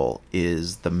jackal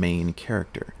is the main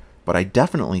character. But I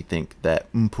definitely think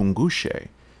that Mpungushe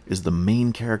is the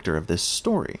main character of this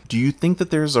story. Do you think that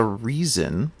there's a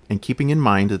reason, and keeping in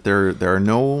mind that there are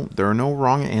no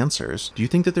wrong answers, do you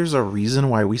think that there's a reason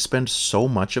why we spend so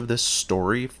much of this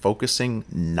story focusing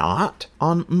not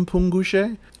on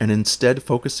Mpungushe, and instead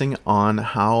focusing on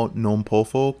how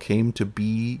Nompovo came to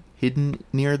be hidden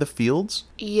near the fields?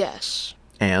 Yes.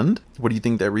 And what do you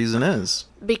think that reason is?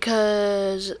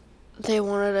 Because they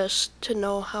wanted us to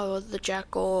know how the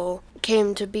jackal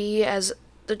came to be as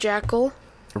the jackal.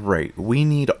 Right. We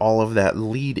need all of that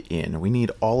lead in. We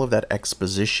need all of that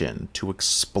exposition to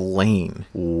explain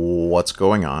what's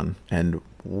going on and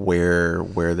where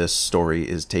this story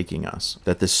is taking us.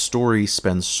 That this story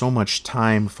spends so much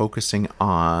time focusing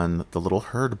on the little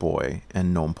herd boy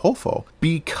and Nompovo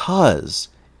because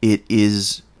it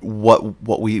is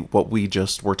what we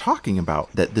just were talking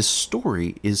about, that this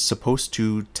story is supposed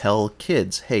to tell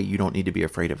kids, hey, you don't need to be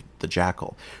afraid of the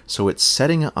jackal. So it's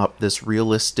setting up this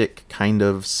realistic kind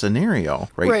of scenario,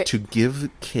 right? To give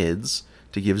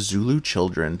Zulu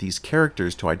children these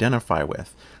characters to identify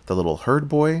with. The little herd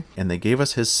boy, and they gave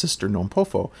us his sister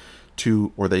Nompovo,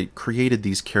 or they created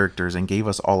these characters and gave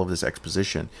us all of this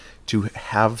exposition to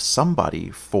have somebody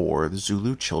for the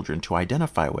Zulu children to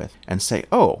identify with and say,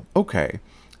 oh, okay,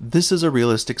 this is a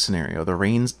realistic scenario. The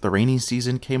rainy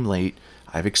season came late.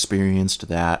 I've experienced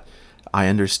that. I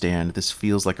understand. This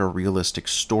feels like a realistic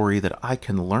story that I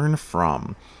can learn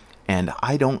from. And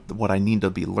what I need to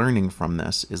be learning from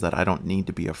this is that I don't need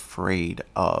to be afraid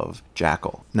of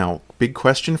Jackal. Now, big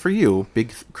question for you,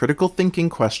 big critical thinking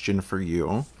question for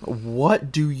you.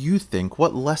 What do you think,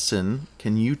 what lesson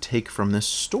can you take from this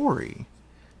story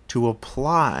to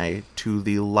apply to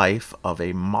the life of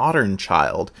a modern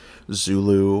child,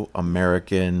 Zulu,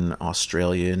 American,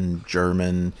 Australian,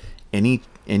 German,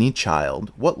 any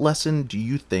child? What lesson do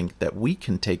you think that we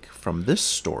can take from this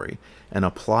story and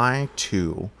apply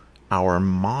to our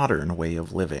modern way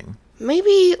of living?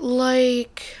 Maybe,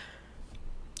 like,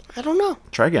 I don't know.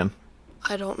 Try again.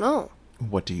 I don't know.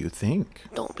 What do you think?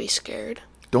 Don't be scared.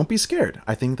 Don't be scared.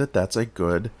 I think that that's a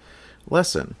good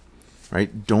lesson,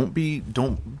 right? Don't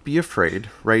be afraid,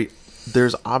 right?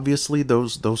 There's obviously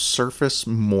those surface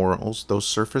morals, those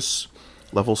surface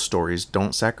level stories.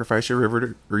 Don't sacrifice your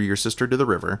river or your sister to the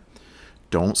river.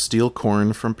 Don't steal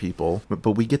corn from people.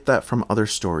 But we get that from other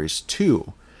stories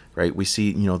too. Right, we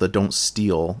see, the don't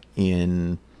steal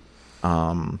in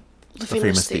The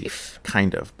Famous Thief,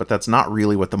 kind of. But that's not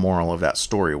really what the moral of that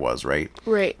story was, right?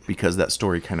 Right. Because that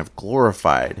story kind of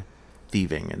glorified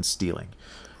thieving and stealing.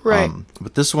 Right.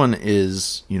 But this one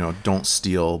is, don't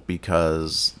steal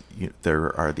because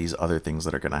there are these other things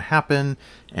that are going to happen,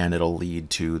 and it'll lead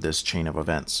to this chain of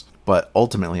events. But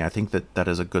ultimately, I think that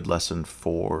is a good lesson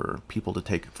for people to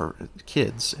take, for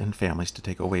kids and families to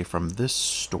take away from this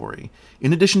story.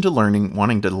 In addition to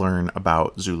wanting to learn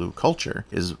about Zulu culture,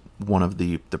 is one of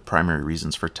the primary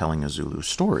reasons for telling a Zulu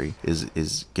story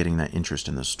is getting that interest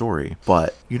in the story.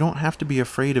 But you don't have to be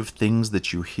afraid of things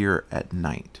that you hear at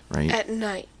night, right? At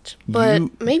night.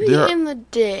 But maybe in the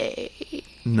day.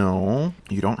 No,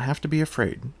 you don't have to be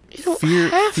afraid. You don't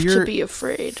have to be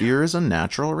afraid. Fear is a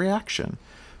natural reaction.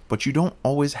 But you don't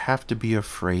always have to be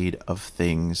afraid of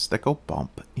things that go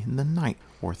bump in the night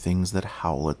or things that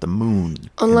howl at the moon.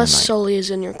 Unless Sully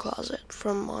is in your closet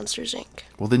from Monsters, Inc.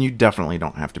 Well, then you definitely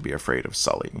don't have to be afraid of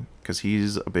Sully because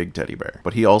he's a big teddy bear.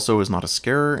 But he also is not a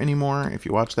scarer anymore. If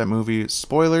you watch that movie,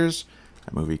 spoilers,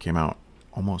 that movie came out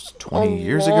almost 20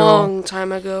 years ago. A long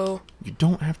time ago. You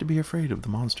don't have to be afraid of the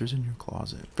monsters in your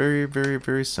closet. Very, very,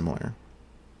 very similar.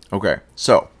 Okay,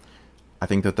 so I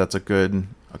think that's a good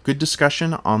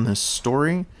discussion on this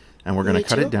story, and we're going to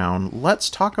cut it down. Let's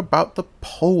talk about the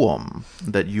poem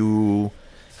that you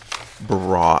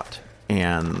brought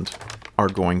and are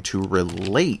going to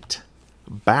relate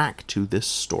back to this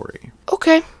story.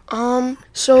 Okay.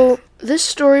 So this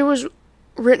story was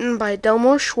written by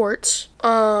Delmore Schwartz.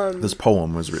 This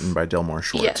poem was written by Delmore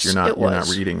Schwartz. Yes, you're not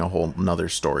reading a whole another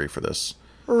story for this.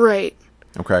 Right.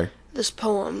 Okay. This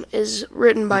poem is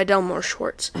written by Delmore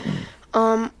Schwartz.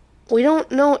 We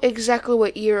don't know exactly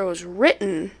what year it was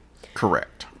written.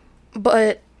 Correct.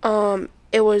 But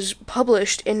it was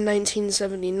published in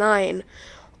 1979,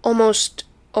 almost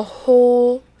a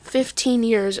whole 15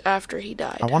 years after he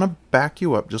died. I want to back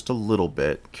you up just a little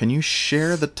bit. Can you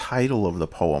share the title of the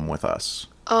poem with us?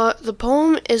 The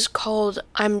poem is called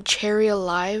I'm Cherry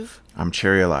Alive. I'm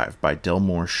Cherry Alive by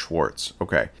Delmore Schwartz.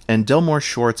 Okay. And Delmore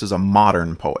Schwartz is a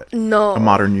modern poet. No. A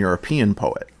modern European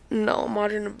poet. No,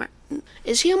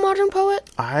 is he a modern poet?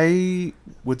 I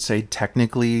would say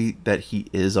technically that he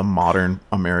is a modern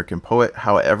American poet,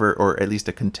 however, or at least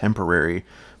a contemporary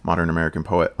modern American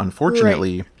poet.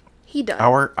 Unfortunately, right. He died.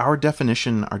 Our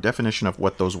definition of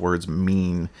what those words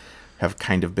mean have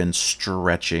kind of been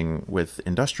stretching with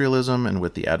industrialism and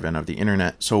with the advent of the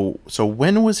internet. So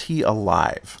when was he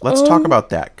alive? Let's talk about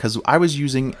that, because I was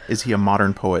using is he a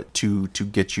modern poet to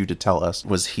get you to tell us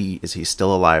is he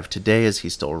still alive today? Is he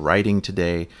still writing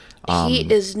today?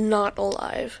 He is not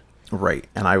alive. Right,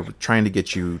 and I was trying to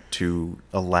get you to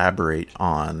elaborate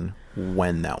on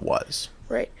when that was.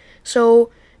 Right. So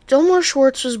Delmore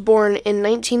Schwartz was born in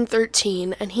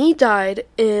 1913 and he died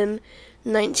in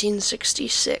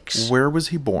 1966. Where was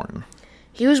he born?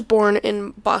 He was born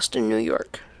in Boston, New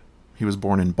York. He was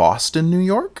born in Boston, New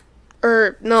York?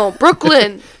 No,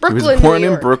 Brooklyn. Brooklyn, He was born New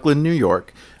York. in Brooklyn, New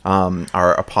York.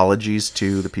 Our apologies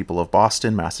to the people of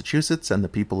Boston, Massachusetts, and the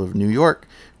people of New York.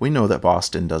 We know that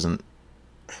Boston doesn't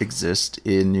exist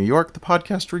in New York. The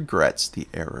podcast regrets the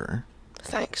error.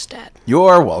 Thanks, Dad.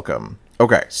 You're welcome.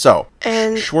 Okay, so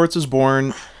And Schwartz is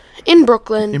born in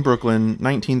Brooklyn.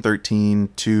 1913,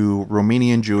 to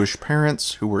Romanian Jewish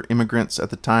parents who were immigrants at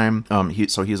the time.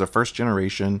 He's a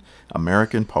first-generation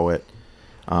American poet.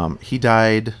 He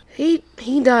died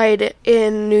He died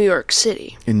in New York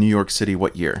City. in New York City.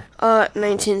 What year?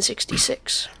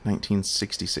 1966.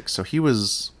 1966. So he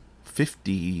was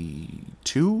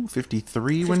 52,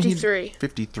 53 when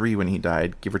 53 when he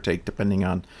died, give or take, depending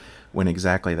on when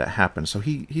exactly that happened. So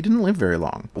he didn't live very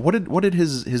long. What did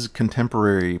his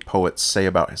contemporary poets say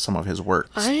about some of his work?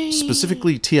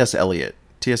 Specifically T.S. Eliot.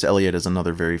 T.S. Eliot is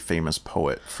another very famous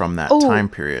poet from that time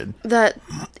period. That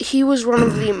he was one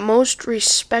of the most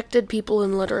respected people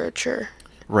in literature.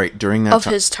 Right, during that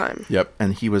his time. Yep,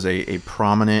 and he was a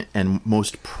prominent and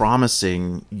most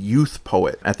promising youth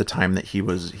poet at the time that he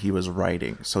was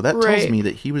writing. So that tells me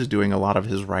that he was doing a lot of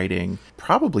his writing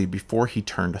probably before he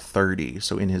turned 30,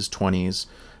 so in his 20s,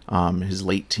 his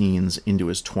late teens into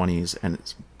his 20s, and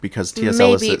it's because T.S.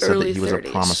 Eliot said that he was 30s.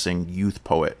 A promising youth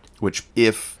poet. Which,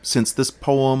 since this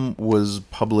poem was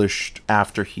published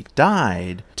after he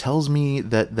died, tells me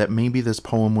that maybe this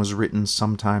poem was written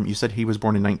sometime. You said he was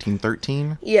born in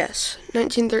 1913? Yes,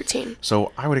 1913.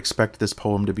 So I would expect this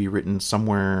poem to be written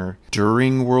somewhere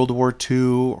during World War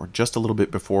II or just a little bit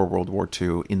before World War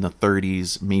II, in the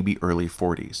 30s, maybe early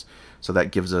 40s. So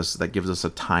that gives us a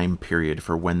time period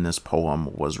for when this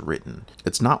poem was written.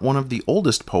 It's not one of the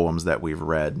oldest poems that we've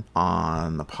read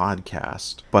on the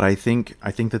podcast, but I think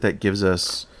that gives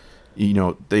us,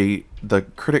 the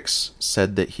critics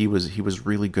said that he was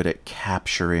really good at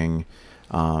capturing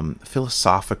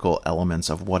philosophical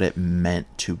elements of what it meant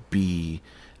to be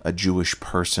a Jewish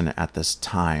person at this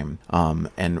time,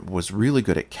 and was really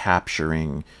good at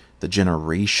capturing the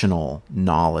generational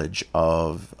knowledge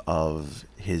of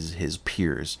his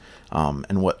peers,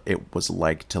 and what it was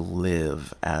like to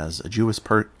live as a Jewish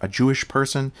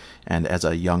person and as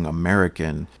a young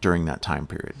American during that time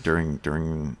period,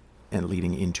 during and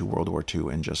leading into World War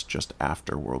II and just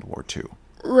after World War II.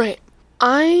 Right.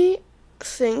 I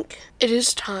think it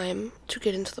is time to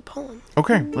get into the poem.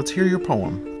 Okay, let's hear your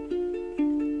poem.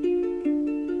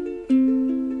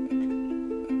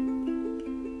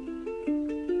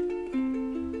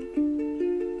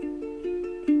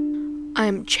 I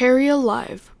am cherry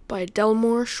alive by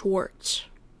Delmore Schwartz.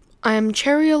 I am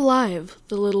cherry alive,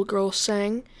 the little girl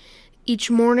sang.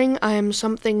 Each morning I am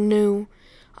something new.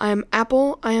 I am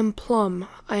apple, I am plum.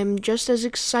 I am just as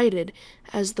excited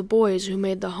as the boys who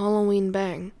made the Halloween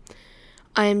bang.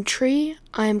 I am tree,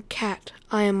 I am cat,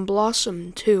 I am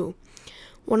blossom too.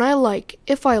 When I like,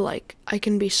 if I like, I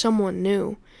can be someone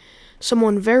new.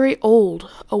 Someone very old,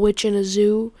 a witch in a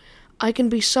zoo. I can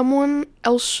be someone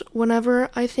else whenever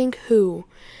I think who.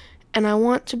 And I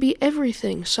want to be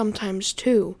everything sometimes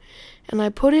too. And I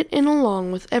put it in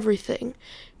along with everything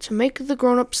to make the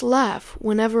grown-ups laugh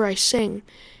whenever I sing.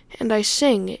 And I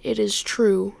sing, it is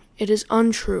true, it is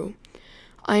untrue.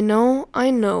 I know,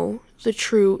 the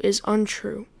true is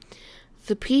untrue.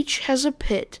 The peach has a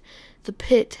pit, the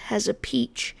pit has a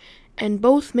peach, and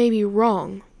both may be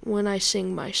wrong when I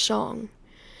sing my song.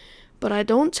 But I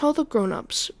don't tell the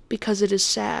grown-ups because it is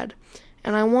sad,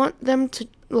 and I want them to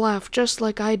laugh just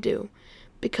like I do,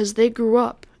 because they grew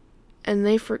up and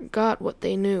they forgot what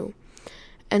they knew,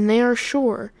 and they are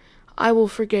sure I will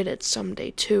forget it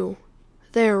someday too.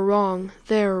 They are wrong,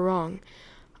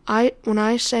 when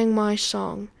I sang my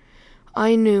song,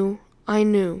 I knew, I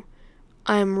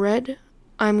am red,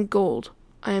 I am gold,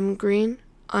 I am green,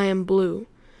 I am blue.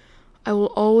 I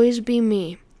will always be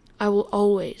me, I will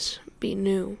always be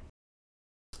new.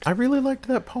 I really liked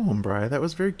that poem, Bri. That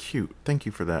was very cute. Thank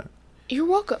you for that. You're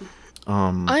welcome.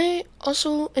 I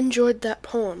also enjoyed that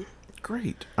poem.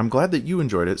 Great. I'm glad that you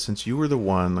enjoyed it, since you were the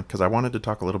one, because I wanted to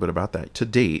talk a little bit about that. To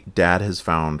date, Dad has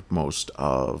found most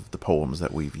of the poems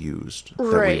that we've used,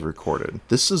 that we've recorded.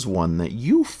 This is one that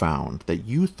you found that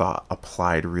you thought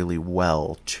applied really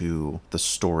well to the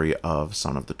story of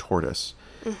Son of the Tortoise,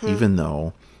 even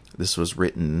though this was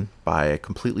written by a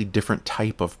completely different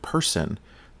type of person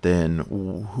than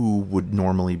who would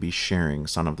normally be sharing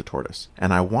Son of the Tortoise.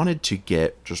 And I wanted to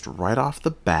get just right off the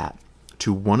bat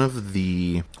to one of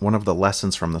the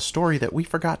lessons from the story that we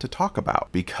forgot to talk about,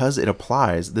 because it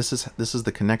applies. This is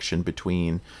the connection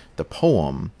between the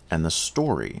poem and the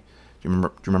story. Do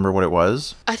you remember what it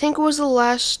was? I think it was the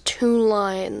last two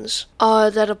lines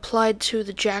that applied to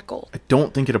the jackal. I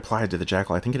don't think it applied to the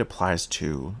jackal. I think it applies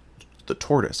to the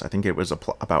tortoise. I think it was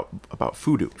about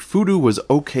Fudu. Fudu was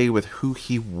okay with who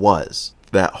he was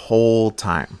that whole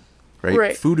time.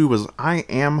 Right? Fudu was, I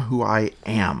am who I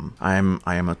am. I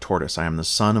am a tortoise. I am the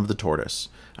son of the tortoise.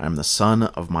 I am the son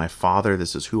of my father.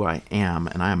 This is who I am,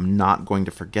 and I am not going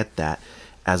to forget that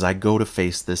as I go to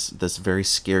face this very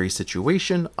scary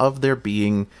situation of there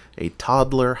being a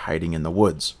toddler hiding in the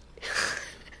woods.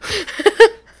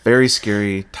 Very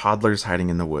scary toddlers hiding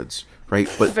in the woods right?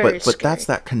 But Very but scary. that's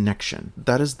that connection.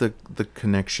 That is the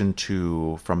connection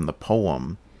to from the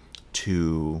poem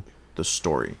to the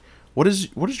story. What is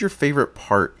your favorite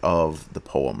part of the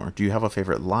poem, or do you have a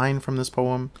favorite line from this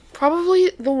poem?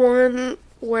 Probably the one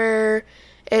where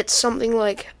it's something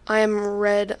like, I'm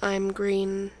red, I'm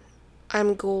green,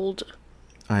 I'm gold.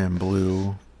 I am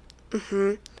blue.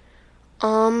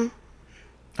 Um,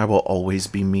 I will always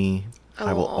be me.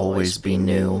 I will always be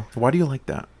new. Why do you like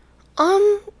that?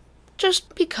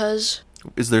 Just because.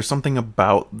 Is there something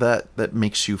about that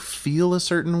makes you feel a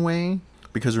certain way?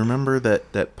 Because remember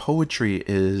that poetry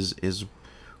is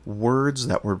words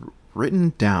that were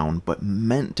written down but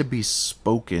meant to be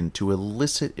spoken to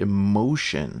elicit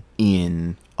emotion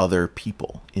in other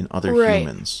people, in other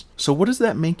humans. So what does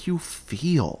that make you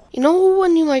feel? You know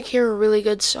when you like hear a really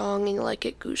good song and you like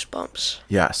get goosebumps?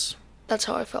 Yes. That's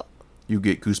how I felt. You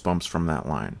get goosebumps from that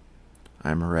line.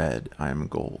 I'm red, I am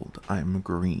gold, I am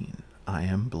green, I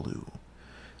am blue.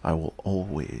 I will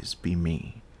always be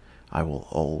me. I will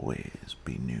always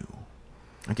be new.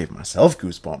 I gave myself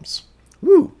goosebumps.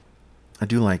 Woo! I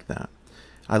do like that.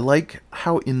 I like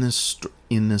how in this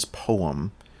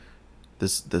poem,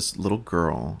 this little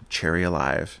girl, Cherry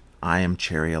Alive, I am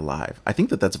Cherry Alive. I think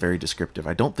that's very descriptive.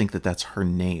 I don't think that's her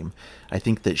name. I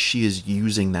think that she is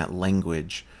using that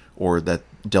language, or that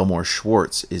Delmore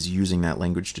Schwartz is using that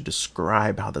language to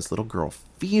describe how this little girl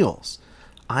feels.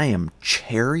 I am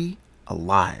Cherry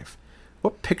Alive.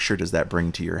 What picture does that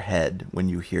bring to your head when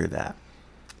you hear that?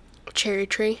 A cherry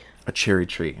tree. A cherry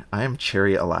tree. I am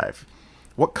Cherry Alive.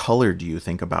 What color do you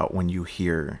think about when you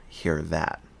hear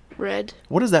that? Red.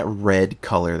 What is that red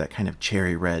color, that kind of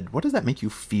cherry red? What does that make you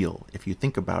feel if you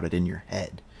think about it in your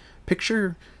head?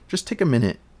 Just take a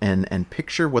minute and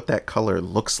picture what that color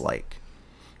looks like,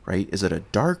 right? Is it a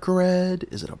dark red?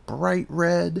 Is it a bright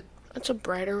red? It's a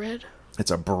brighter red. It's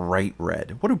a bright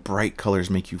red. What do bright colors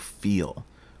make you feel?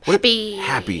 Happy.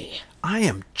 Happy. I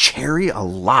am Cherry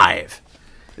Alive.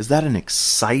 Is that an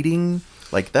exciting...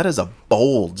 that is a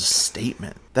bold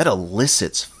statement. That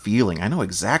elicits feeling. I know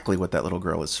exactly what that little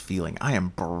girl is feeling. I am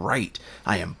bright.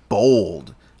 I am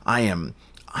bold. I am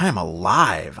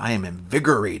alive. I am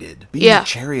invigorated. Being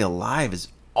Cherry Alive is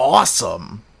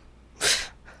awesome.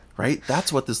 Right?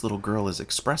 That's what this little girl is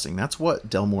expressing. That's what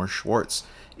Delmore Schwartz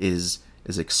is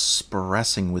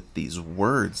expressing with these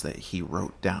words that he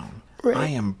wrote down. Right. I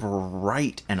am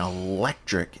bright and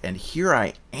electric, and here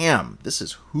I am. This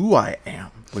is who I am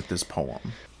with this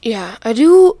poem. Yeah, I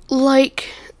do like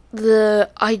the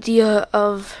idea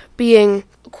of being,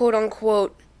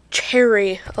 quote-unquote,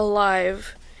 cherry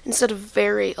alive instead of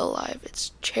very alive.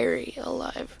 It's cherry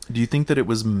alive. Do you think that it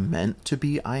was meant to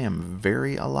be I am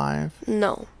very alive?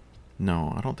 No.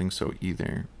 No, I don't think so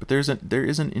either. But there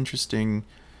is an interesting...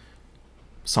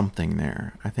 something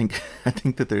there. I think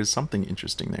that there's something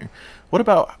interesting there. What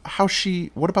about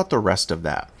the rest of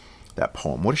that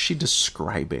poem? What is she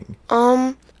describing?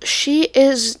 She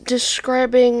is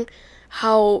describing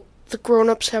how the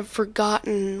grown-ups have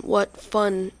forgotten what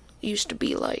fun used to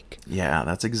be like. Yeah,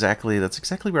 that's exactly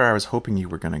where I was hoping you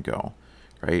were going to go,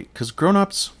 right? Because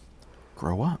grown-ups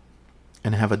grow up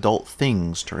and have adult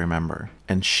things to remember.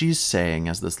 And she's saying,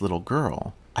 as this little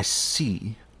girl, I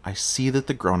see that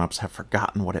the grown-ups have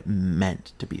forgotten what it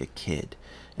meant to be a kid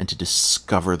and to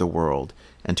discover the world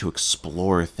and to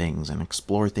explore things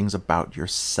about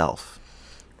yourself.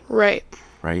 Right.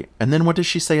 Right? And then what does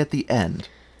she say at the end?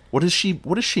 What does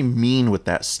she mean with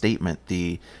that statement?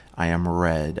 I am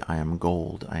red, I am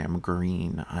gold, I am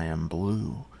green, I am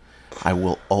blue. I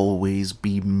will always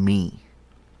be me.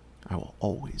 I will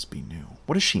always be new.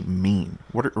 What does she mean?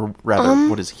 What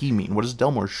does he mean? What does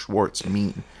Delmore Schwartz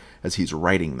mean as he's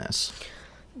writing this?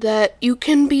 That you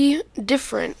can be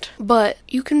different, but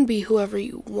you can be whoever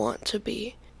you want to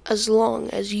be, as long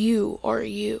as you are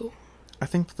you. I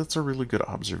think that's a really good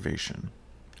observation.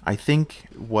 I think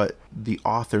what the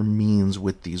author means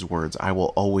with these words, I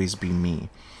will always be me,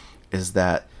 is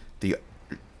that the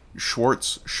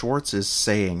Schwartz is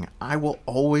saying, I will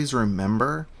always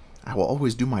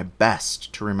do my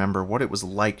best to remember what it was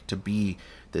like to be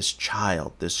this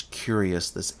child, this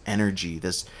curious, this energy,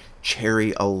 this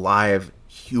cherry alive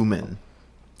human,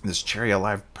 this cherry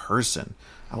alive person.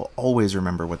 I will always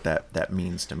remember what that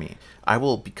means to me. I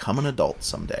will become an adult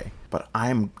someday, but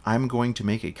I'm going to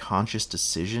make a conscious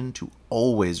decision to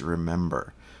always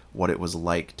remember what it was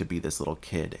like to be this little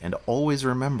kid, and always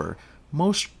remember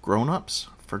most grown-ups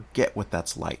forget what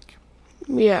that's like.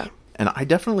 Yeah. And I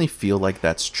definitely feel like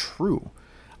that's true.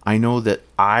 I know that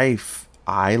I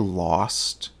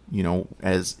lost,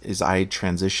 as I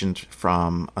transitioned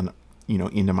from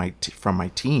from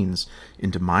my teens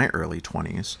into my early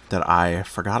 20s, that I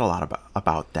forgot a lot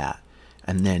about that.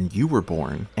 And then you were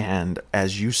born, and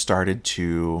as you started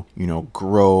to,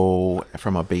 grow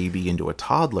from a baby into a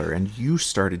toddler, and you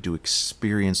started to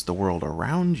experience the world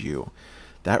around you,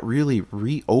 that really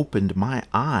reopened my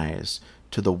eyes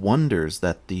to the wonders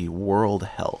that the world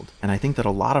held. And I think that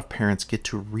a lot of parents get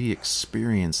to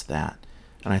re-experience that.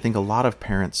 And I think a lot of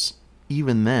parents,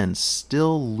 even then,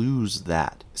 still lose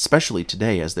that, especially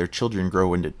today as their children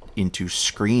grow into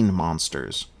screen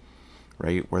monsters.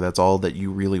 Right? Where that's all that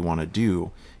you really want to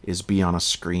do is be on a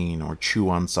screen or chew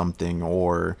on something,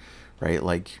 or, right,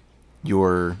 like,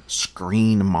 your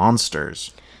screen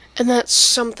monsters. And that's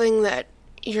something that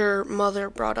your mother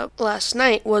brought up last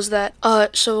night, was that,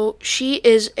 so she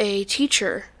is a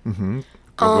teacher. Mm-hmm.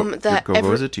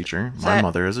 Gogo is a teacher. My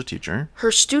mother is a teacher.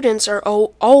 Her students are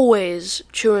always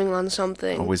chewing on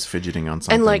something, always fidgeting on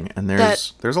something, and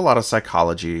there's a lot of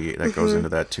psychology that goes into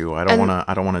that too. I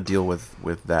don't want to deal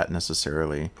with that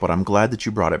necessarily, but I'm glad that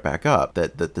you brought it back up.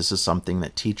 That this is something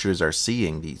that teachers are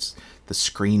seeing, the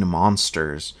screen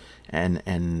monsters,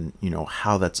 and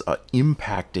how that's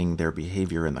impacting their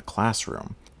behavior in the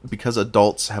classroom. Because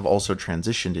adults have also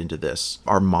transitioned into this,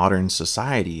 our modern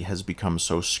society has become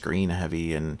so screen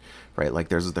heavy, and right, like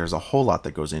there's a whole lot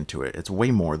that goes into it. It's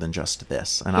way more than just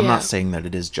this, and I'm not saying that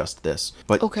it is just this,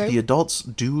 but the adults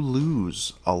do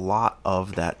lose a lot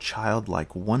of that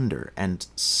childlike wonder, and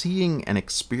seeing and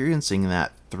experiencing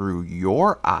that through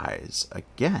your eyes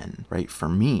again, right? For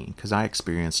me, because I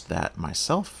experienced that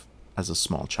myself as a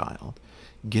small child,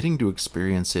 getting to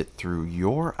experience it through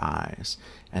your eyes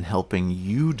and helping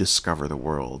you discover the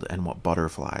world and what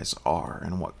butterflies are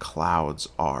and what clouds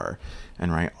are,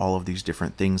 and right, all of these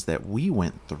different things that we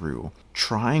went through,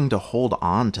 trying to hold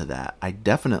on to that. I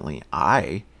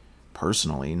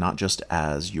personally, not just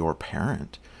as your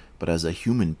parent, but as a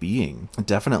human being,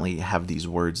 definitely have these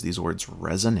words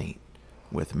resonate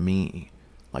with me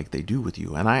like they do with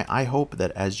you. And I hope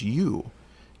that as you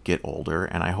get older,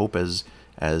 and I hope as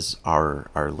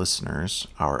our listeners,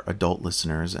 our adult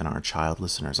listeners and our child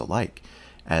listeners alike,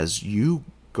 as you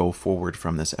go forward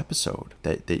from this episode,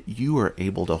 that you are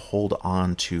able to hold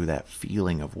on to that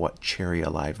feeling of what Cherry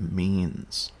Alive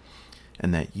means,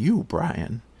 and that you,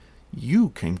 Brian, you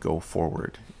can go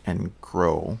forward and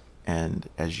grow, and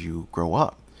as you grow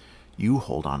up, you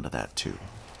hold on to that too.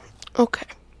 Okay.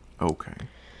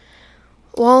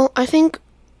 Well, I think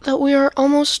that we are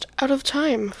almost out of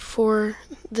time for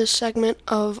this segment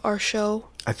of our show.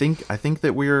 I think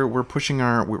that we're pushing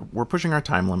our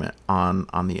time limit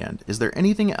on the end. Is there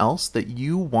anything else that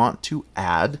you want to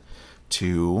add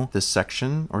to this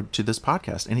section or to this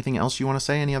podcast? Anything else you want to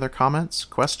say? Any other comments,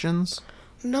 questions?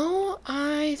 No,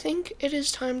 I think it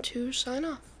is time to sign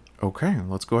off. Okay,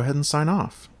 let's go ahead and sign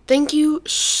off. Thank you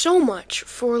so much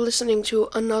for listening to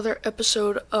another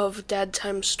episode of Dad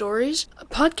Time Stories, a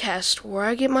podcast where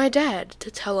I get my dad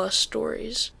to tell us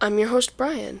stories. I'm your host,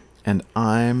 Brian. And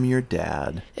I'm your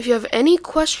dad. If you have any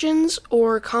questions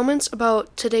or comments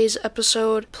about today's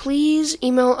episode, please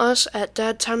email us at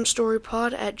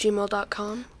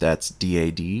dadtimestorypod@gmail.com. That's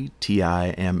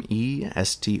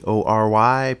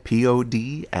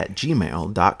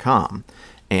dadtimestorypod@gmail.com.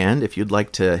 And if you'd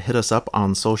like to hit us up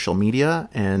on social media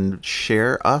and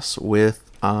share us with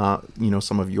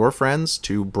some of your friends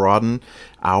to broaden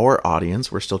our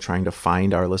audience. We're still trying to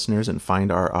find our listeners and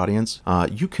find our audience.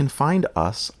 You can find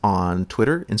us on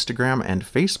Twitter, Instagram, and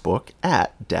Facebook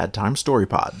at Dad Time Story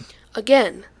Pod.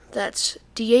 Again, that's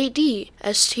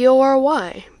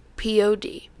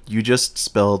DADSTORYPOD. You just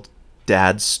spelled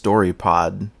Dad Story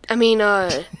Pod. I mean,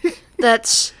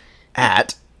 that's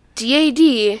at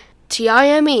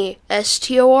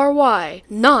DADTIMESTORY,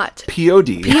 not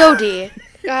POD. POD.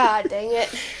 God dang it.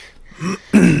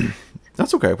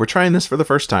 That's okay. We're trying this for the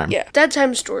first time. Yeah. Dad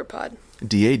Time Story Pod.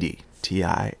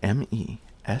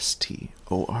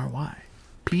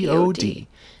 DADTIMESTORY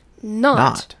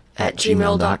Not at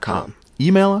gmail.com.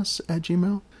 Email us at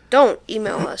Gmail. Don't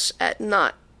email us at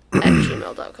not at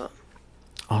gmail.com.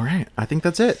 All right. I think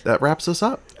that's it. That wraps us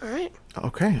up. All right.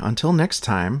 Okay. Until next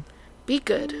time. Be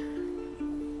good.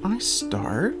 I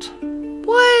start.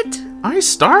 What? I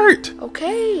start.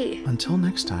 Okay. Until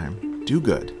next time, do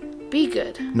good. Be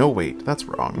good. No, wait, that's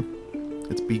wrong.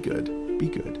 It's be good. Be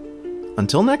good.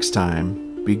 Until next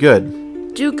time, be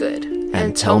good. Do good.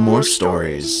 And tell more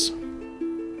stories.